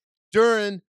wrestling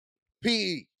during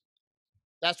PE.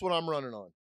 That's what I'm running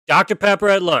on. Dr. Pepper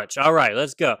at lunch. All right,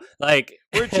 let's go. Like,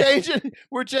 we're changing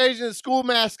the school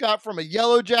mascot from a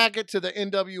yellow jacket to the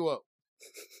NWO.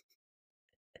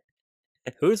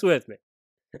 Who's with me?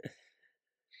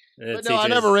 But no, I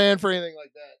never ran for anything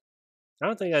like that. I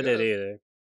don't think I did either.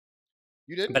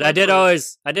 You didn't? But I did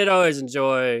always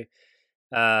enjoy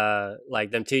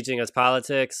like them teaching us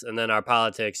politics, and then our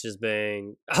politics just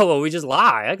being, oh well, we just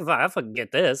lie. I fucking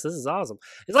get this. This is awesome.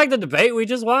 It's like the debate we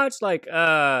just watched. Like,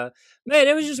 man,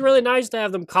 it was just really nice to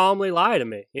have them calmly lie to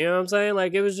me. You know what I'm saying?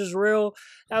 Like, it was just real.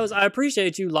 I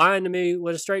appreciate you lying to me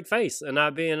with a straight face and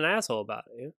not being an asshole about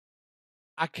it. You know?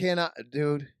 I cannot,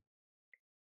 dude.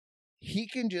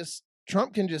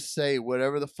 Trump can just say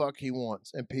whatever the fuck he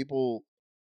wants, and people.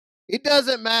 It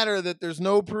doesn't matter that there's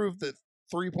no proof that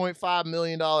 $3.5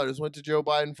 million went to Joe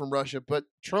Biden from Russia, but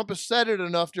Trump has said it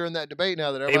enough during that debate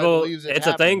now that everybody believes it's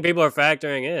a thing people are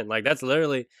factoring in. Like, that's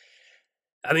literally,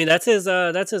 I mean, that's his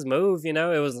move. You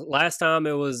know, it was last time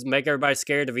it was make everybody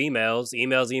scared of emails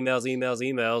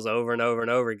over and over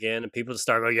and over again, and people just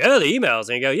start going, yeah, the emails,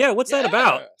 and you go, yeah, what's that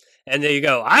about? And then you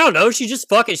go, I don't know. She just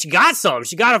fucking, she got some.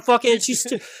 She got a fucking, she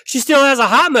still has a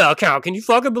Hotmail account. Can you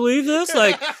fucking believe this?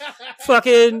 Like,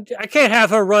 fucking, I can't have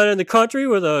her running the country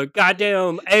with a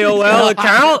goddamn AOL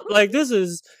account. Like, this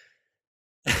is.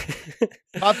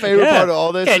 My favorite part of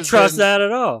all this can't trust that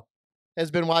at all.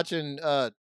 Has been watching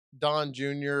Don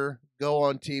Jr. go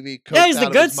on TV. Yeah, he's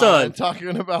the good son.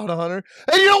 Talking about Hunter.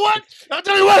 And you know what? I'll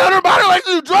tell you what, Hunter Biden likes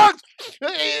to do drugs.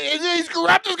 He's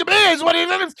corrupt as can be. Is what he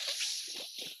does.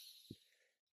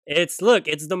 It's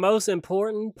the most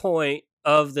important point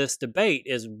of this debate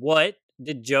is what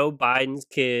did Joe Biden's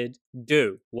kid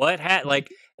do?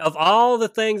 Like, of all the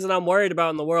things that I'm worried about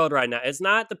in the world right now, it's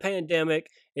not the pandemic.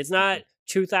 It's not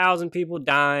 2,000 people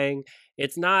dying.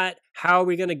 It's not how are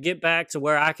we going to get back to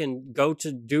where I can go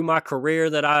to do my career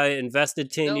that I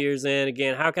invested 10 years in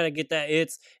again. How can I get that?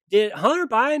 Did Hunter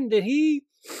Biden, did he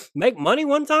make money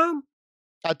one time?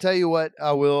 I'll tell you what,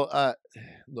 I will.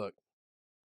 Look.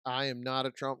 I am not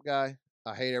a Trump guy.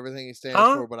 I hate everything he stands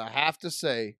for, but I have to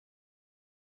say,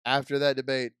 after that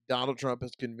debate, Donald Trump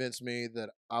has convinced me that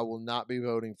I will not be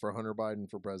voting for Hunter Biden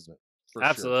for president.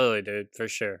 Absolutely, dude, for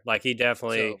sure. Like, he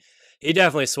definitely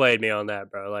swayed me on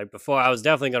that, bro. Like, before, I was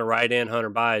definitely going to write in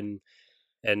Hunter Biden,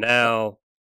 and now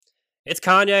it's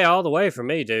Kanye all the way for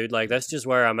me, dude. Like, that's just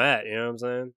where I'm at. You know what I'm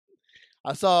saying?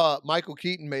 I saw Michael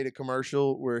Keaton made a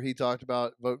commercial where he talked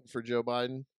about voting for Joe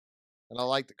Biden. And I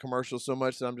like the commercial so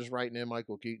much that I'm just writing in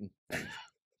Michael Keaton.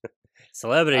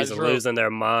 Celebrities are losing their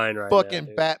mind right now.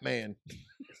 Fucking Batman.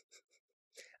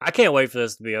 I can't wait for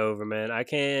this to be over, man. I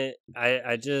can't.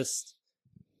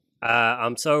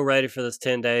 I'm so ready for this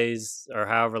 10 days or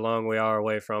however long we are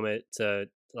away from it to,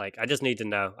 like, I just need to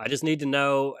know. I just need to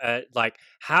know, like,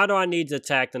 how do I need to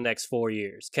attack the next 4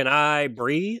 years? Can I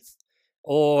breathe?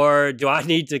 Or do I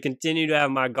need to continue to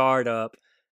have my guard up?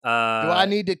 Do I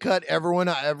need to cut everyone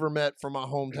I ever met from my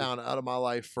hometown out of my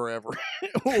life forever?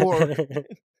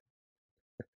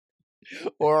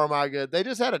 or am I good? They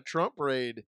just had a Trump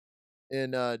parade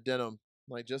in Denham,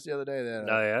 like just the other day. They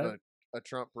had a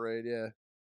Trump parade, yeah.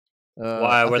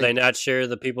 Why were they not sure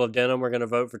the people of Denham were going to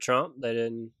vote for Trump? They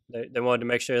didn't. They wanted to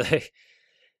make sure they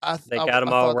got them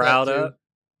all riled up.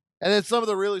 And then some of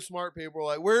the really smart people were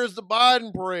like, "Where's the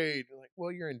Biden parade?" I'm like,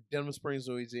 well, you're in Denham Springs,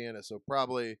 Louisiana, so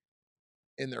probably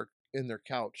in their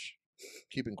couch,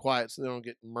 keeping quiet so they don't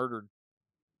get murdered.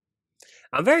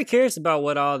 I'm very curious about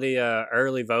what all the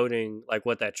early voting, like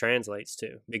what that translates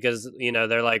to, because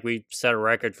they're like, we set a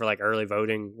record for like early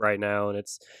voting right now, and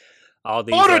it's all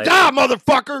these. Vote or die,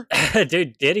 motherfucker!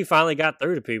 Dude, Diddy finally got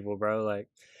through to people, bro. Like,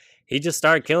 he just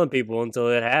started killing people until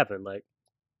it happened. Like,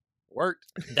 worked.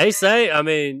 They say, I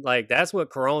mean, like, that's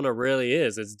what Corona really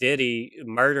is. It's Diddy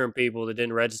murdering people that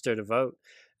didn't register to vote.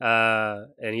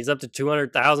 And he's up to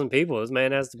 200,000 people. This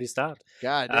man has to be stopped.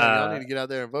 God damn, y'all need to get out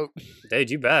there and vote. Dude,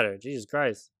 you better. Jesus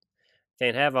Christ.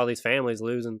 Can't have all these families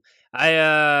losing.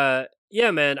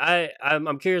 Yeah, man,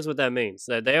 I'm curious what that means.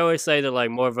 They always say that, like,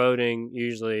 more voting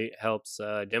usually helps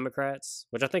Democrats,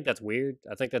 which I think that's weird.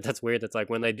 I think that's weird. That's like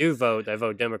when they do vote, they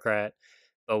vote Democrat.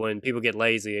 But when people get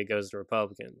lazy, it goes to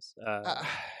Republicans.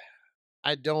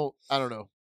 I don't know.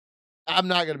 I'm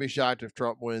not going to be shocked if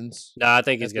Trump wins. No, I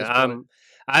think he's going to.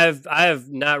 I have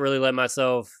not really let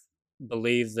myself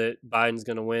believe that Biden's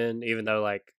going to win, even though,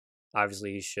 like,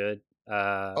 obviously he should.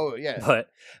 Oh yeah. But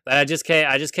I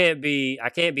can't be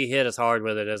hit as hard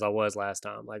with it as I was last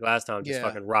time. Like, last time just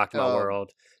fucking rocked my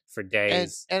world for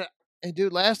days. And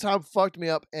dude, last time fucked me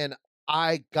up, and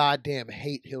I goddamn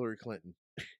hate Hillary Clinton.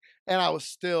 And I was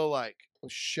still like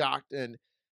shocked, and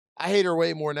I hate her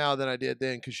way more now than I did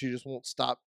then because she just won't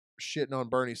stop shitting on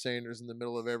Bernie Sanders in the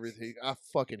middle of everything. I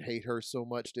fucking hate her so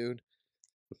much, dude.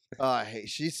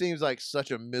 She seems like such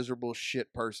a miserable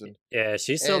shit person. Yeah,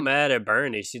 she's so mad at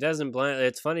Bernie. She doesn't blame.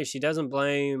 It's funny. She doesn't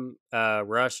blame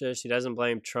Russia. She doesn't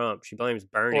blame Trump. She blames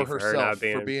Bernie for her not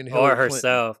being, for being or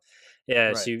herself.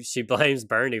 Yeah, Right. she blames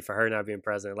Bernie for her not being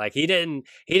president. Like he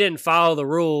didn't follow the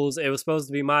rules. It was supposed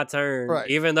to be my turn, Right.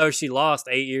 even though she lost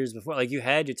 8 years before. Like you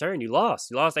had your turn, you lost.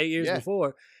 You lost 8 years Yeah.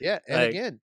 before. Yeah. And Like,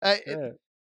 again, yeah,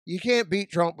 you can't beat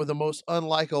Trump with the most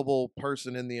unlikable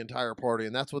person in the entire party,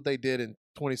 and that's what they did in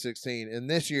 2016. And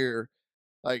this year,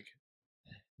 like,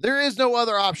 there is no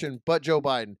other option but Joe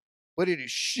Biden. But it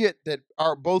is shit that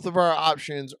both of our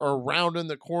options are rounding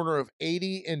the corner of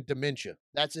 80 and dementia.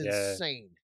 That's yeah. insane.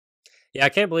 Yeah, I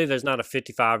can't believe there's not a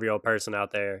 55-year-old person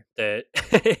out there that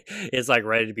is like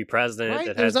ready to be president, Right?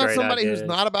 that There's has not great somebody who's ideas.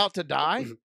 not about to die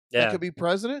that Yeah. could be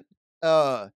president.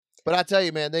 But I tell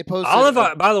you, man, they posted All of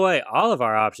our, by the way, all of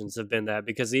our options have been that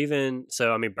because even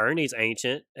so, I mean, Bernie's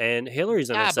ancient and Hillary's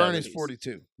in her 70s. Bernie's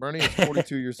 42. Bernie is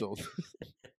 42 years old.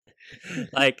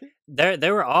 Like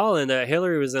they were all in that.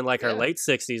 Hillary was in like her Yeah. late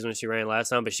 60s when she ran last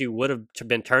time, but she would have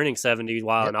been turning 70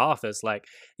 while Yep. in office. Like,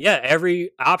 yeah,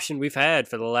 every option we've had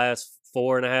for the last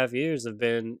 4.5 years have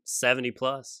been 70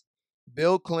 plus.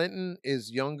 Bill Clinton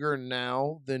is younger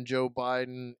now than Joe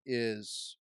Biden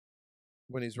is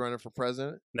when he's running for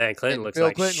president. Man, Clinton And looks Bill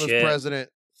like Clinton shit. was president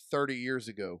 30 years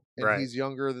ago, and Right. he's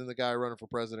younger than the guy running for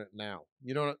president now.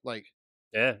 You know, like,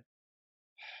 Yeah.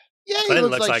 yeah, he Clinton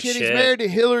looks like shit. He's married to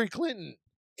Hillary Clinton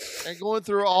and going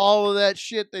through all of that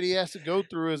shit that he has to go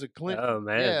through as a Clinton. Oh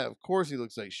man. Yeah, of course he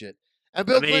looks like shit. And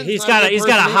Bill I mean, Clinton's he's not a got good he's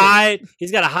person got to either. hide.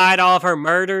 He's got to hide all of her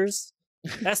murders.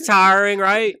 That's tiring,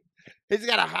 right? He's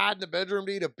got to hide in the bedroom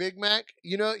to eat a Big Mac.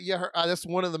 You know, that's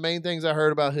one of the main things I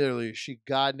heard about Hillary. She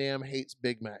goddamn hates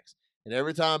Big Macs. And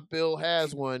every time Bill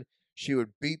has one, she would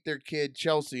beat their kid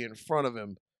Chelsea in front of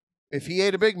him. If he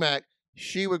ate a Big Mac,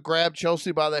 she would grab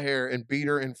Chelsea by the hair and beat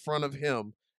her in front of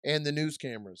him and the news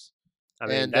cameras. I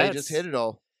mean, and they just hit it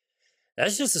all.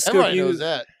 That's just a scoop. Everybody knows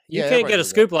that. You Yeah, can't everybody get a knows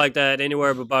scoop like that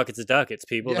anywhere but Buckets of Ducats,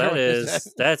 people. Yeah, That everybody knows is,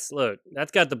 that. that's, look,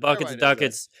 that's got the Buckets of Everybody knows that.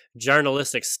 Ducats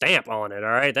journalistic stamp on it, all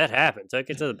right? That happened. Took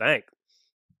it to the bank.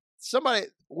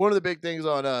 One of the big things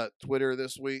on Twitter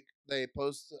this week, they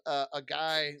post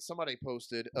somebody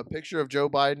posted a picture of Joe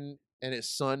Biden and his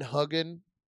son hugging,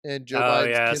 and Joe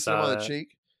Biden's I kissing him saw on the that.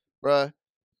 cheek. Bruh,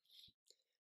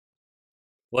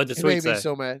 What'd the it tweet made say? me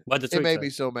so mad. What'd the It tweet made say? me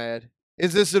so mad.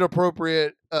 Is this an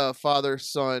appropriate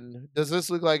father-son? Does this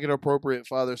look like an appropriate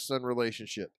father-son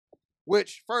relationship?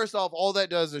 Which, first off, all that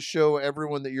does is show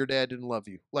everyone that your dad didn't love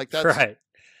you. Like, that's Right.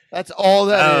 that's all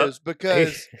that Uh, is,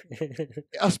 because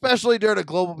especially during a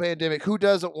global pandemic, who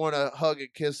doesn't want to hug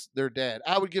and kiss their dad?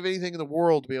 I would give anything in the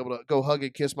world to be able to go hug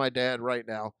and kiss my dad right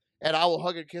now. And I will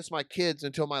hug and kiss my kids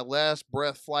until my last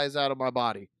breath flies out of my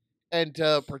body. And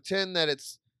to pretend that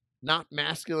it's not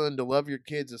masculine to love your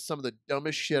kids is some of the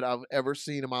dumbest shit I've ever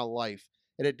seen in my life.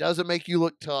 And it doesn't make you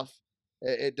look tough.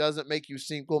 It doesn't make you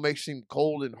seem cool. It makes you seem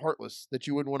cold and heartless that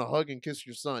you wouldn't want to hug and kiss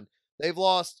your son. They've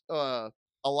lost a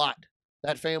lot.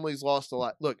 That family's lost a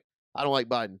lot. Look, I don't like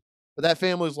Biden, but that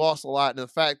family's lost a lot. And the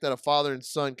fact that a father and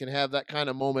son can have that kind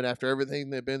of moment after everything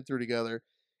they've been through together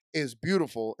is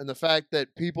beautiful. And the fact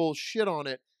that people shit on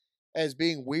it as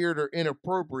being weird or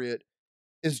inappropriate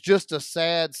is just a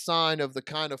sad sign of the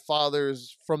kind of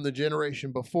fathers from the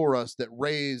generation before us that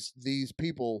raised these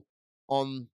people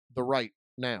on the right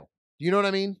now. Do you know what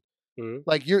I mean? Mhm.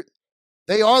 Like,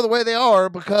 they are the way they are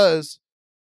because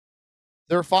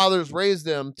their fathers raised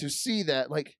them to see that.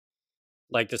 Like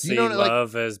to see know, like-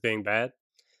 love as being bad,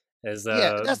 as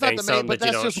yeah, that's not being the main, something but that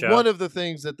you that's don't just show. one of the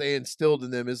things that they instilled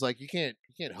in them is like you can't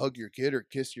hug your kid or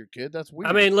kiss your kid. That's weird.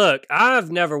 I mean, look, I've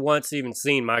never once even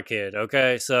seen my kid.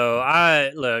 Okay, so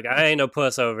I ain't no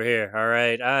puss over here. All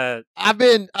right, I've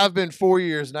been 4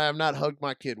 years and I have not hugged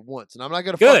my kid once, and I'm not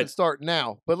gonna Good. fucking start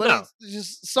now. But No.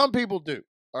 just some people do.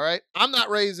 All right, I'm not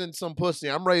raising some pussy.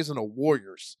 I'm raising a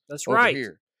warriors. that's Over right.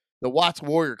 here, the Watts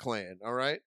Warrior Clan. All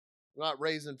right, I'm not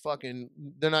raising fucking.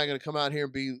 They're not gonna come out here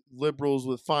and be liberals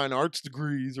with fine arts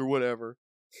degrees or whatever.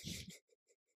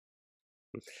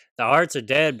 The arts are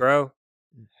dead, bro.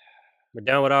 We're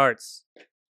done with arts.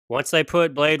 Once they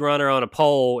put Blade Runner on a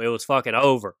pole, it was fucking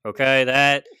over. Okay,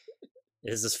 that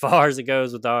is as far as it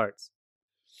goes with the arts.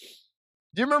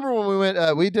 Do you remember when we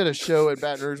went? We did a show at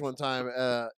Baton Rouge one time.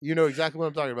 You know exactly what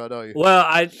I'm talking about, don't you? Well,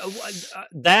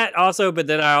 that also, but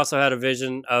then I also had a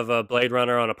vision of a Blade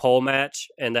Runner on a pole match,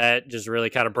 and that just really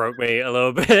kind of broke me a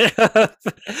little bit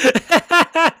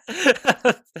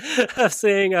of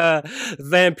seeing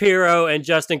Vampiro and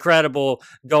Just Incredible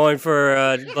going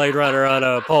for Blade Runner on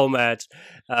a pole match.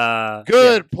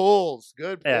 Good pulls.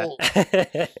 Good Yeah. pulls.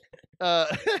 Yeah.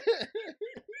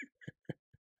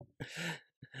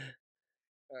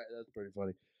 All right, that's pretty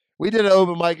funny. We did an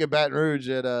open mic at Baton Rouge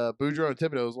at Boudreaux and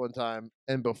Thibodeau's one time,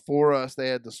 and before us, they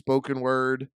had the spoken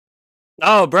word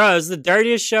Oh, bro, it's the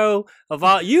dirtiest show of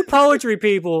all. You poetry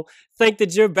people think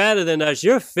that you're better than us.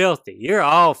 You're filthy. You're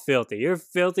all filthy. You're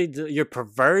filthy. You're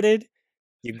perverted.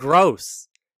 You're gross.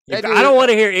 Hey, I dude, don't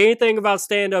want to hear anything about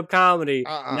stand-up comedy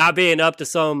Uh-uh. not being up to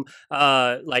some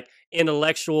like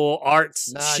intellectual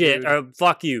arts Nah, shit. dude. Or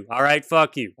fuck you. All right,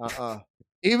 fuck you.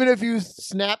 Even if you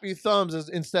snap your thumbs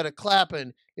instead of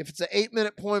clapping, if it's an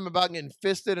 8-minute poem about getting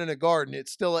fisted in a garden,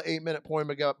 it's still an 8-minute poem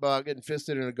about getting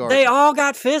fisted in a garden. They all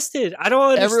got fisted. I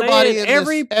don't understand. Everybody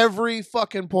in every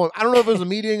fucking poem. I don't know if it was a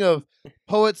meeting of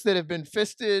poets that have been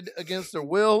fisted against their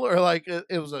will, or like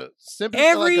it was a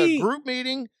sympathy, like a group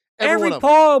meeting. Every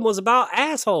poem was about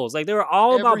assholes. Like they were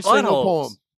all about buttholes. Single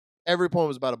poem. Every poem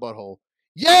was about a butthole.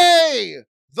 Yay!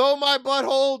 Though my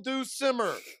butthole do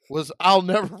simmer. I'll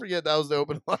never forget, that was the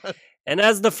open line. And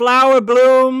as the flower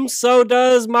blooms, so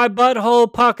does my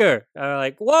butthole pucker.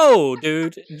 Like, whoa,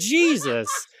 dude. Jesus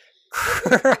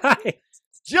Christ.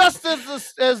 Just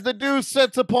as the dew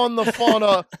sets upon the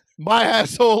fauna, my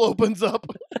asshole opens up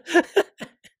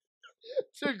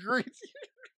to greet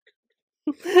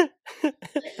you.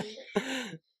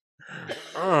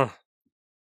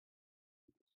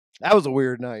 That was a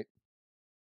weird night.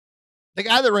 The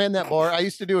guy that ran that bar, I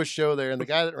used to do a show there, and the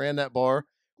guy that ran that bar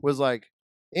was like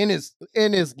in his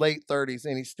late 30s,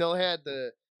 and he still had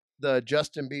the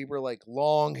Justin Bieber like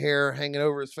long hair hanging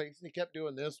over his face, and he kept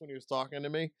doing this when he was talking to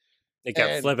me. He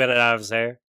kept flipping it out of his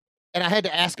hair, and I had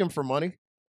to ask him for money,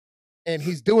 and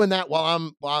he's doing that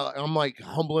while I'm like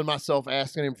humbling myself,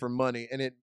 asking him for money,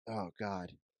 and oh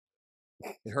God,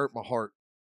 it hurt my heart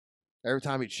every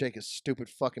time he'd shake his stupid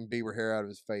fucking Bieber hair out of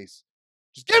his face.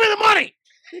 Just give me the money.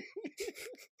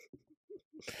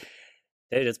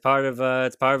 Dude, it's part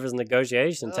of his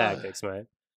negotiation tactics, man.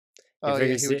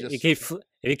 If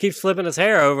he keeps flipping his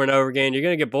hair over and over again, you're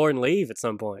gonna get bored and leave at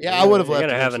some point. Yeah, I would have left. You're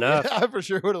gonna have enough. Yeah, I for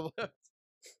sure would have left.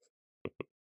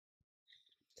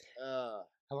 How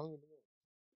long have we been?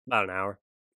 About an hour,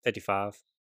 55.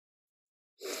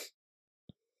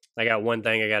 I got one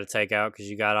thing I got to take out because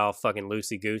you got all fucking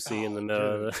loosey goosey in the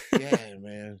middle of the. Yeah,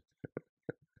 man.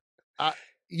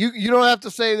 You don't have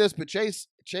to say this, but Chase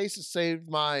has saved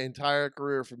my entire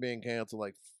career from being canceled.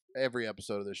 Like every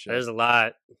episode of this show, there's a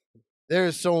lot.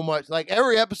 There's so much. Like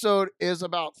every episode is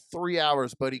about 3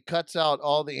 hours, but he cuts out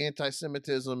all the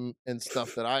anti-Semitism and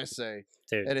stuff that I say,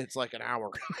 dude, and it's like an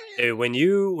hour. Dude, when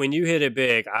you hit it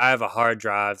big, I have a hard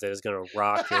drive that is gonna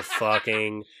rock your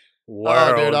fucking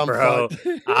world, dude, I'm bro.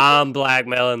 I'm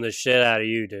blackmailing the shit out of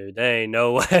you, dude. There ain't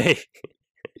no way.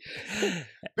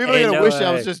 People are gonna wish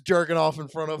I was just jerking off in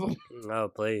front of them. Oh,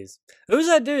 please. Who's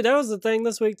that dude? That was the thing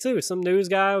this week too. Some news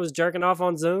guy was jerking off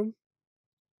on Zoom.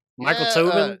 Michael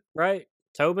Tobin, right?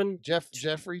 Tobin?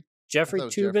 Jeffrey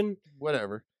Tubin?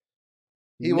 Whatever.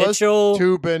 Mitchell was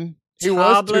Tubin. He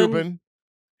was Tubin.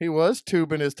 He was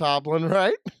Tubin is Toblin,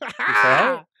 right?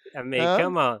 Right? I mean,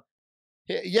 come on.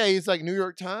 Yeah, he's like New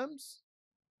York Times.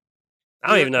 I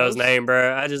don't even know his name,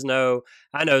 bro. I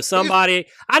know somebody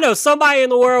in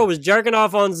the world was jerking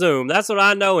off on Zoom. That's what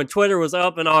I know, and Twitter was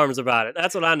up in arms about it.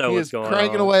 That's what I know what's going on.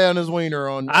 Cranking away on his wiener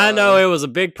on. I know it was a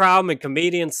big problem, and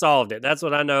comedians solved it. That's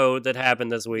what I know that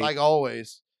happened this week. Like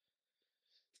always.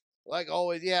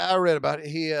 Yeah, I read about it.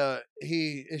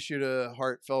 He issued a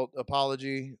heartfelt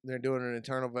apology. They're doing an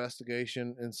internal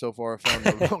investigation, and so far I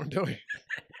found no wrongdoing.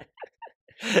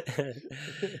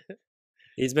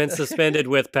 He's been suspended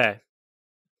with pay.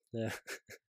 Yeah.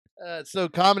 So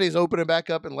comedy's opening back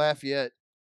up in Lafayette,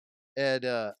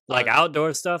 and like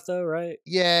outdoor stuff though, right?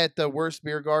 Yeah, at the Worst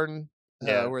Beer Garden,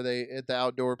 yeah, where they at the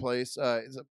outdoor place.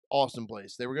 It's an awesome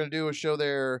place. They were gonna do a show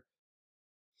there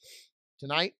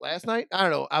last night. I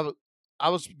don't know. I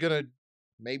was gonna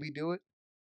maybe do it.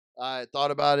 I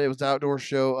thought about it. It was an outdoor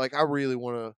show. Like I really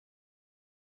want to.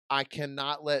 I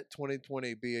cannot let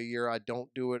 2020 be a year I don't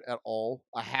do it at all.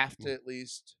 I have to at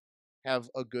least have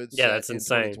a good set that's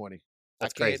insane. 2020.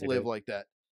 That's I can't crazy, live dude. like that.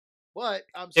 But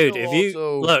I'm dude,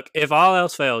 still if all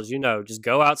else fails, just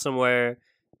go out somewhere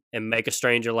and make a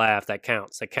stranger laugh. That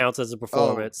counts. That counts as a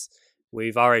performance.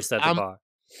 We've already set the bar.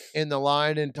 In the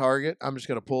line in Target, I'm just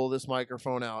gonna pull this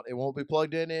microphone out. It won't be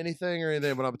plugged into anything or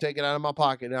anything, but I'm gonna take it out of my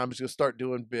pocket and I'm just gonna start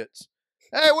doing bits.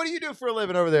 Hey, what do you do for a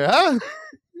living over there, huh?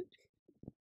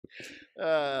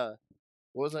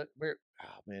 Wasn't weird.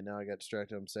 Oh man, now I got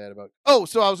distracted. I'm sad about. Oh,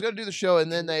 so I was gonna do the show,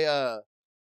 and then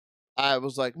I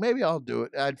was like, maybe I'll do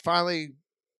it.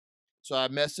 So I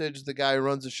messaged the guy who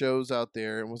runs the shows out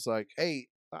there and was like, hey,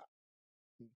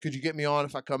 could you get me on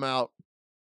if I come out?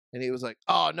 And he was like,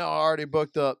 oh no, I already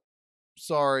booked up.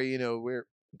 Sorry,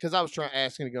 because I was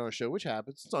asking to go on a show, which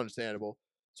happens. It's understandable.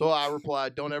 So I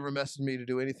replied, don't ever message me to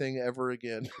do anything ever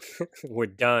again. We're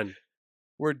done.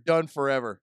 we're done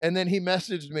forever. And then he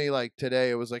messaged me like today.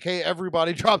 It was like, hey,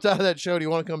 everybody dropped out of that show. Do you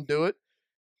want to come do it?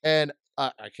 And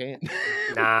I can't.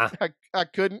 Nah. I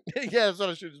couldn't. Yeah, that's what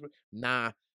I should have.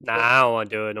 Nah. I don't want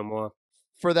to do it no more.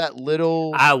 For that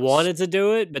little. I wanted to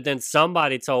do it, but then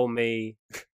somebody told me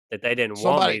that they didn't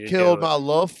want me to Somebody killed my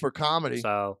love for comedy.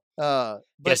 So, but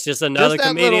it's just another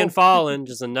comedian fallen,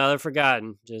 just another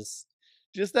forgotten. Just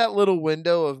that little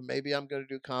window of maybe I'm going to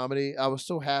do comedy. I was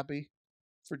so happy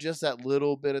for just that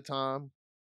little bit of time.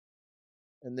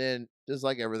 And then, just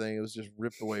like everything, it was just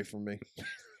ripped away from me.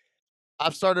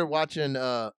 I've started watching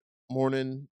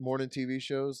morning TV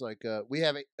shows. Like we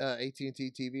have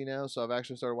AT&T TV now, so I've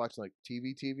actually started watching like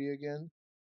TV again.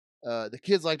 The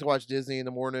kids like to watch Disney in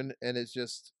the morning, and it's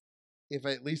just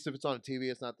at least if it's on TV,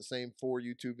 it's not the same 4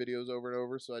 YouTube videos over and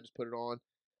over. So I just put it on.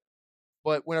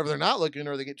 But whenever they're not looking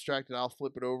or they get distracted, I'll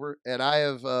flip it over. And I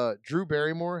have Drew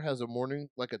Barrymore has a morning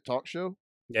like a talk show.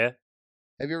 Yeah.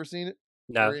 Have you ever seen it?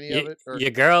 No. Or any of it? Or...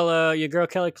 Your girl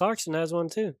Kelly Clarkson has one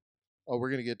too. Oh, we're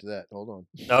gonna get to that. Hold on.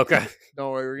 Okay.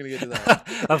 Don't worry, we're gonna get to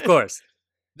that. Of course.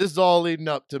 This is all leading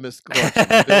up to Miss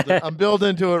Clarkson. I'm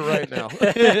building to it right now.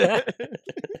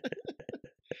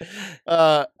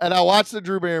 And I watched the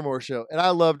Drew Barrymore show, and I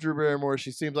love Drew Barrymore.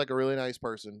 She seems like a really nice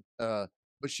person, but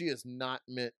she is not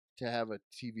meant to have a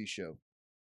TV show.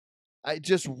 I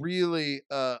just really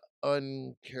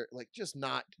just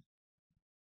not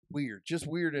weird, just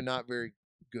weird and not very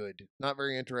good, not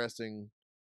very interesting,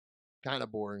 kind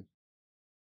of boring.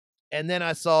 And then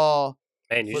I saw,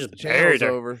 man, you just buried her.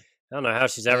 Over. I don't know how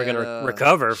she's ever going to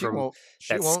recover from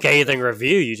that scathing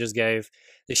review you just gave.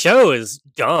 The show is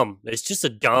dumb. It's just a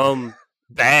dumb,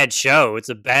 bad show. It's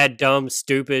a bad, dumb,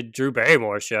 stupid Drew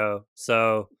Barrymore show.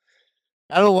 So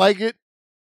I don't like it.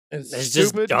 It's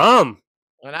just dumb,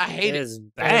 and I hate it. It's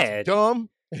bad. It's dumb.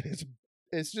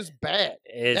 It's just bad.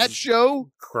 That show,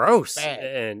 gross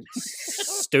and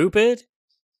stupid.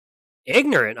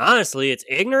 Ignorant, honestly, it's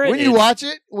ignorant. When you watch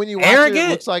it, it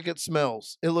looks like it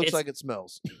smells. It looks like it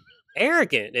smells.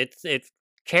 Arrogant. It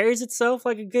carries itself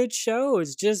like a good show.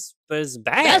 It's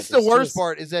bad. That's the worst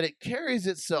part, is that it carries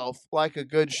itself like a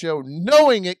good show,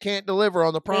 knowing it can't deliver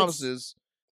on the promises,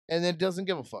 and then doesn't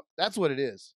give a fuck. That's what it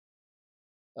is.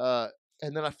 And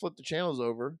then I flip the channels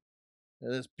over,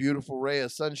 and this beautiful ray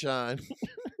of sunshine,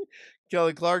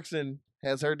 Kelly Clarkson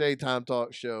has her daytime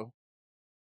talk show,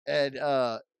 and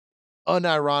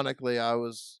unironically, I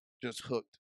was just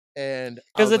hooked. And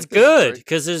because it's good,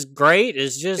 because it's great.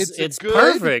 It's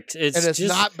perfect. It's just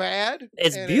not bad.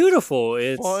 It's beautiful.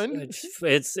 It's fun.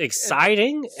 It's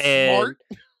exciting and smart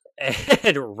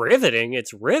and riveting.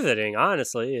 It's riveting.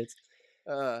 Honestly, it's.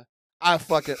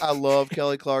 I love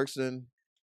Kelly Clarkson.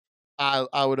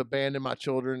 I would abandon my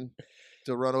children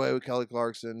to run away with Kelly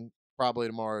Clarkson probably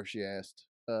tomorrow if she asked.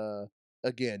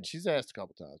 Again, she's asked a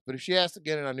couple times, but if she asked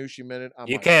again and I knew she meant it,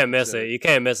 you can't miss it. You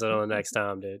can't miss it on the next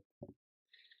time, dude.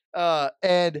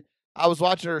 And I was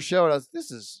watching her show, and I was,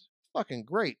 this is fucking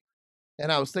great.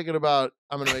 And I was thinking about,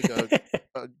 I'm gonna make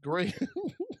a great.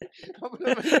 I'm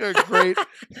gonna make a great.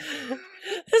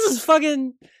 This is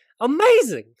fucking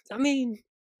amazing. I mean,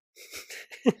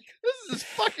 this is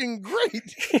fucking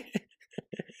great.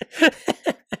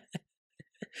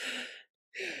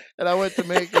 And I went to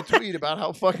make a tweet about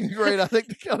how fucking great I think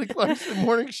the Kelly Clarkson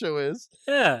morning show is.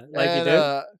 Yeah, you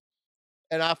do.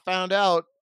 And I found out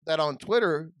that on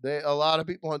Twitter, a lot of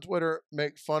people on Twitter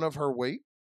make fun of her weight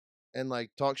and like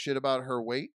talk shit about her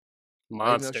weight.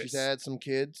 Monsters. Even though she's had some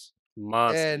kids.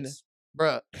 Monsters. And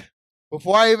bruh,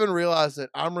 before I even realized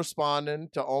it, I'm responding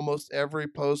to almost every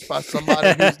post by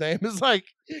somebody whose name is like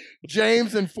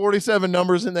James and 47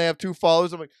 numbers and they have 2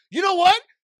 followers. I'm like, you know what?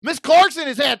 Miss Clarkson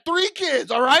has had 3 kids,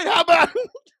 all right? How about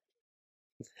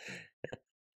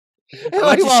Why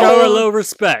don't you show her a little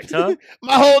respect, huh?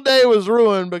 My whole day was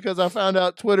ruined because I found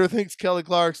out Twitter thinks Kelly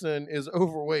Clarkson is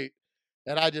overweight.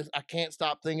 And I can't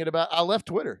stop thinking about I left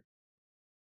Twitter.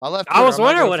 I was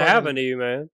wondering what happened to you,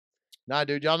 man. Nah,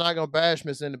 dude, y'all not going to bash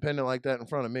Miss Independent like that in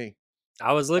front of me.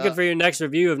 I was looking for your next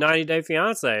review of 90 Day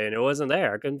Fiancé, and it wasn't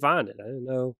there. I couldn't find it. I didn't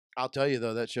know. I'll tell you,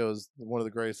 though, that show is one of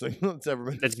the greatest things that's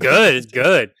ever been. It's good. It's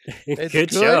good. It's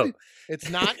good show. It's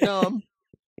not dumb.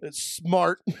 It's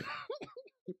smart.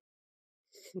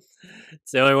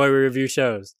 It's the only way we review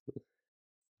shows.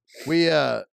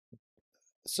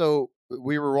 So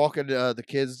we were walking the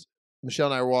kids. Michelle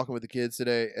and I were walking with the kids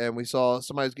today, and we saw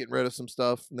somebody was getting rid of some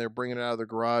stuff, and they're bringing it out of their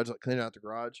garage, like cleaning out the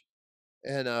garage.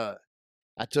 And I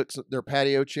took their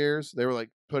patio chairs. They were like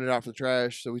putting it out for the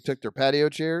trash, so we took their patio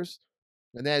chairs,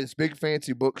 and they had this big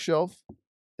fancy bookshelf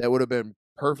that would have been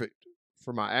perfect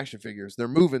for my action figures. They're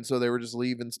moving, so they were just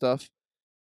leaving stuff.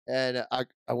 And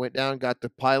I went down, got the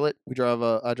Pilot. I drive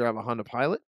a Honda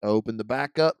Pilot. I opened the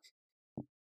back up.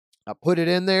 I put it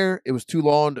in there. It was too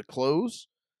long to close.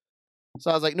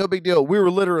 So I was like, no big deal. We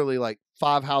were literally like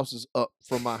 5 houses up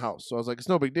from my house. So I was like, it's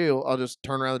no big deal. I'll just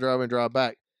turn around the driveway and drive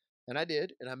back. And I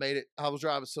did. And I made it. I was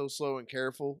driving so slow and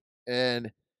careful.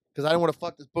 And because I didn't want to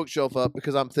fuck this bookshelf up,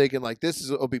 because I'm thinking like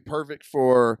will be perfect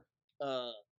for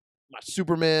my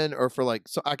Superman, or for like,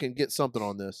 so I can get something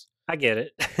on this. I get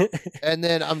it. And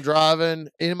then I'm driving.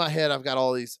 In my head, I've got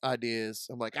all these ideas.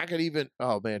 I'm like, I could even,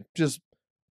 oh man,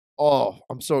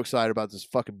 I'm so excited about this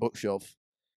fucking bookshelf.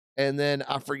 And then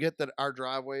I forget that our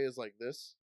driveway is like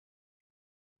this.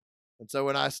 And so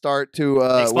when I start to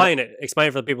explain it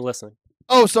for the people listening.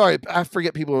 Oh, sorry, I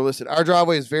forget people are listening. Our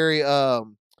driveway is very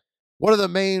one of the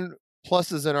main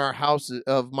pluses in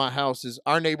my house is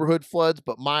our neighborhood floods,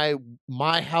 but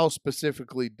my house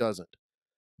specifically doesn't,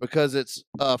 because it's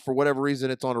for whatever reason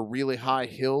it's on a really high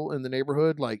hill in the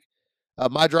neighborhood. Like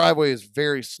my driveway is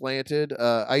very slanted.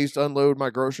 I used to unload my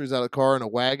groceries out of the car in a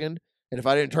wagon, and if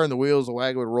I didn't turn the wheels, the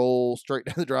wagon would roll straight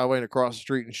down the driveway and across the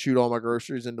street and shoot all my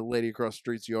groceries into the lady across the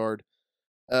street's yard.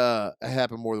 It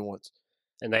happened more than once.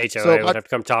 And the HOA would have to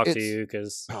come talk to you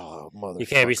because you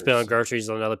can't be spilling groceries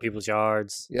on other people's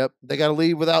yards. Yep, they got to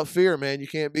leave without fear, man. You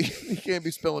can't be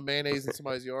spilling mayonnaise in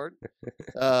somebody's yard.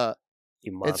 And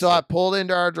so I pulled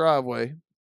into our driveway,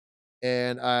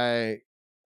 and I'm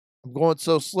going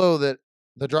so slow that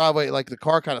the driveway, like the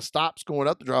car kind of stops going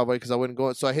up the driveway because I wasn't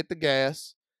going. So I hit the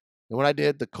gas, and when I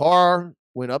did, the car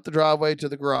went up the driveway to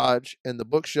the garage, and the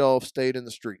bookshelf stayed in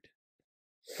the street.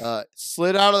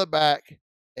 Slid out of the back.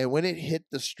 And when it hit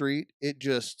the street, it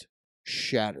just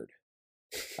shattered.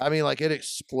 I mean, like it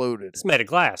exploded. It's made of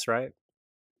glass, right?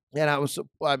 And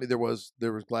there was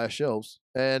glass shelves.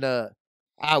 And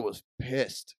I was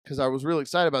pissed because I was really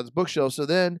excited about this bookshelf. So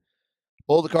then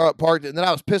pulled the car up, parked it, and then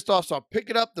I was pissed off. So I'm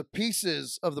picking up the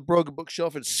pieces of the broken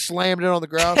bookshelf and slammed it on the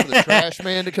ground for the trash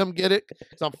man to come get it.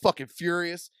 So I'm fucking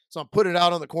furious. So I'm putting it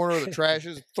out on the corner of the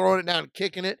trashes, throwing it down and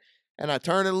kicking it. And I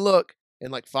turn and look.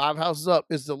 And like 5 houses up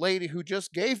is the lady who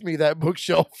just gave me that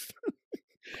bookshelf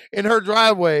in her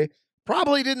driveway.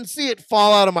 Probably didn't see it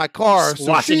fall out of my car. So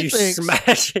watching you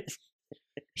smash it.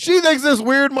 She thinks this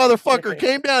weird motherfucker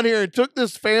came down here and took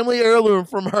this family heirloom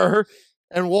from her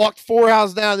and walked 4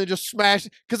 houses down and just smashed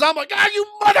it. Because I'm like, you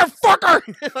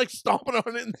motherfucker! Like stomping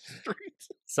on it in the street.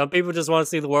 Some people just want to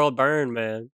see the world burn,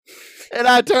 man. And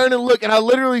I turn and look, and I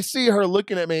literally see her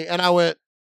looking at me, and I went,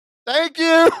 thank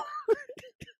you.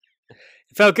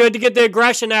 It felt good to get the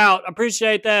aggression out.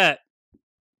 Appreciate that.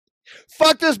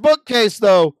 Fuck this bookcase,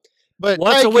 though. But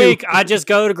once a week, I just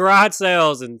go to garage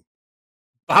sales and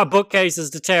buy bookcases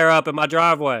to tear up in my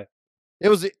driveway. It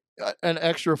was an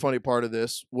extra funny part of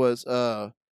this was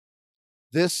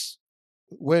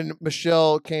when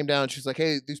Michelle came down, she's like,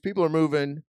 hey, these people are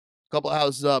moving a couple of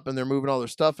houses up and they're moving all their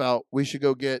stuff out. We should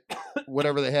go get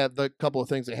whatever they have, the couple of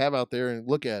things they have out there, and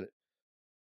look at it.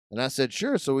 And I said,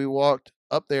 sure. So we walked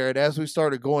up there, and as we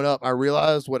started going up, I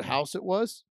realized what house it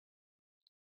was.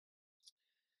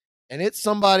 And it's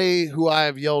somebody who I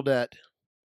have yelled at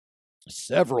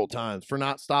several times for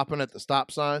not stopping at the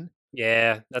stop sign.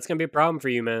 Yeah, that's going to be a problem for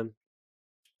you, man.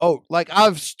 Oh, like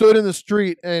I've stood in the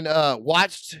street and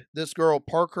watched this girl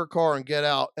park her car and get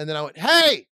out. And then I went,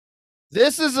 hey,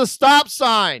 this is a stop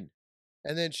sign.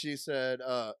 And then she said,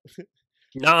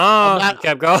 no,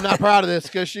 kept going. I'm not proud of this,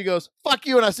 because she goes, fuck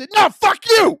you. And I said, no, fuck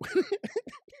you.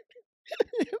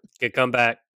 Good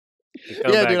comeback.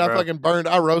 Yeah, dude,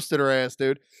 I roasted her ass,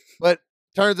 dude. But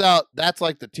turns out that's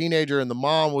like the teenager, and the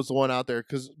mom was the one out there.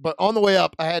 But on the way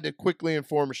up, I had to quickly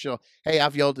inform Michelle, hey,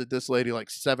 I've yelled at this lady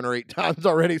like 7 or 8 times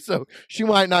already, so she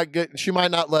might not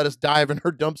let us dive in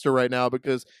her dumpster right now,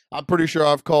 because I'm pretty sure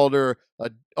I've called her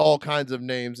all kinds of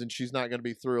names, and she's not going to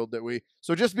be thrilled that we.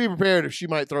 So just be prepared if she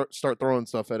might start throwing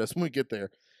stuff at us when we get there.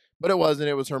 But it wasn't.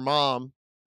 It was her mom.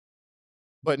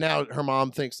 But now her mom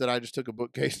thinks that I just took a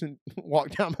bookcase and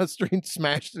walked down my street and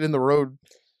smashed it in the road.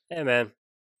 Hey, man.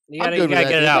 You gotta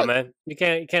get it out, man. You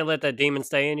can't let that demon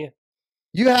stay in you.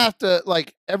 You have to,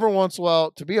 like, every once in a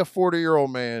while, to be a 40-year-old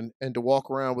man and to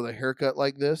walk around with a haircut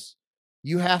like this,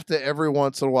 you have to every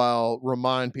once in a while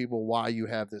remind people why you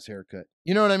have this haircut.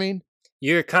 You know what I mean?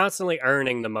 You're constantly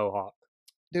earning the mohawk.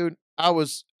 Dude,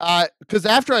 because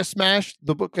after I smashed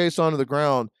the bookcase onto the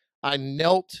ground, I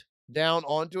knelt down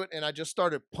onto it and I just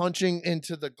started punching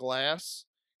into the glass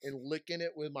and licking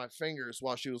it with my fingers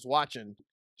while she was watching.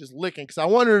 Just licking, because I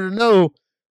wanted her to know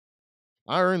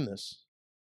I earned this.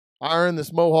 I earned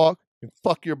this mohawk, and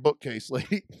fuck your bookcase,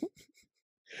 lady.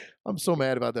 I'm so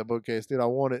mad about that bookcase, dude. I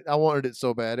wanted it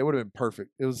so bad. It would have been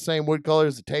perfect. It was the same wood color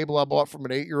as the table I bought from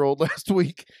an 8-year-old last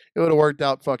week. It would have worked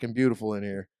out fucking beautiful in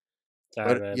here. All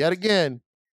But right, man. yet again,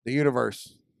 the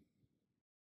universe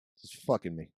is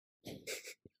fucking me.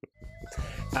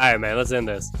 All right, man. Let's end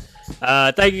this.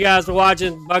 Thank you guys for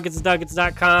watching.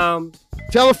 BucketsandDuckets.com.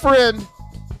 Tell a friend,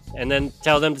 And then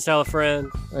tell them to tell a friend.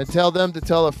 and tell them to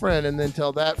tell a friend, and then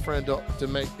tell that friend to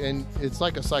make. And it's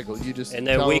like a cycle. You just And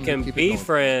then tell we them to can keep it be going.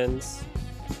 friends.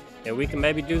 And we can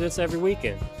maybe do this every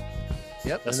weekend.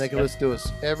 Yep, That's- and they can listen to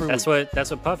us every That's week.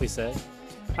 what Puffy said.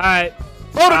 All right.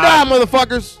 Vote or die,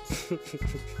 motherfuckers!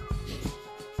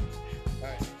 All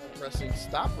right, I'm pressing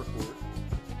stop record.